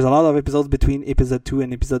 there's a lot of episodes between episode 2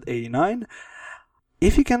 and episode 89.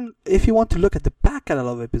 If you want to look at the back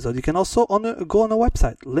catalog of episodes, you can also go on our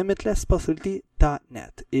website,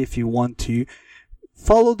 limitlesspossibility.net. If you want to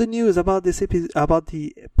follow the news about this about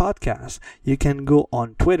the podcast, you can go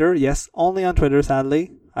on Twitter. Yes, only on Twitter,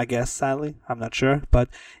 sadly. I'm not sure. But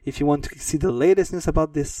if you want to see the latest news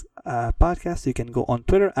about this podcast, you can go on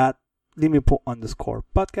Twitter at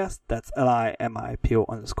Limipo_podcast. That's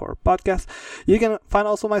LIMIPO_podcast. You can find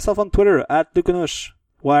also myself on Twitter at Lucanush,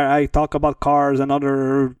 where I talk about cars and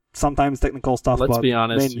other sometimes technical stuff. Let's be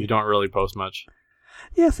honest, you don't really post much.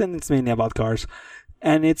 Yes, and it's mainly about cars.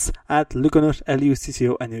 And it's at Lucanush,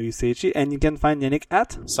 LUCCONUCHE, and you can find Yannick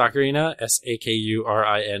at Sakurina,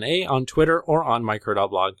 SAKURINA, on Twitter or on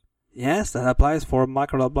Micro.blog. Yes, that applies for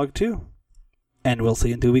Micro.blog too. And we'll see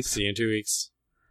you in 2 weeks. See you in 2 weeks.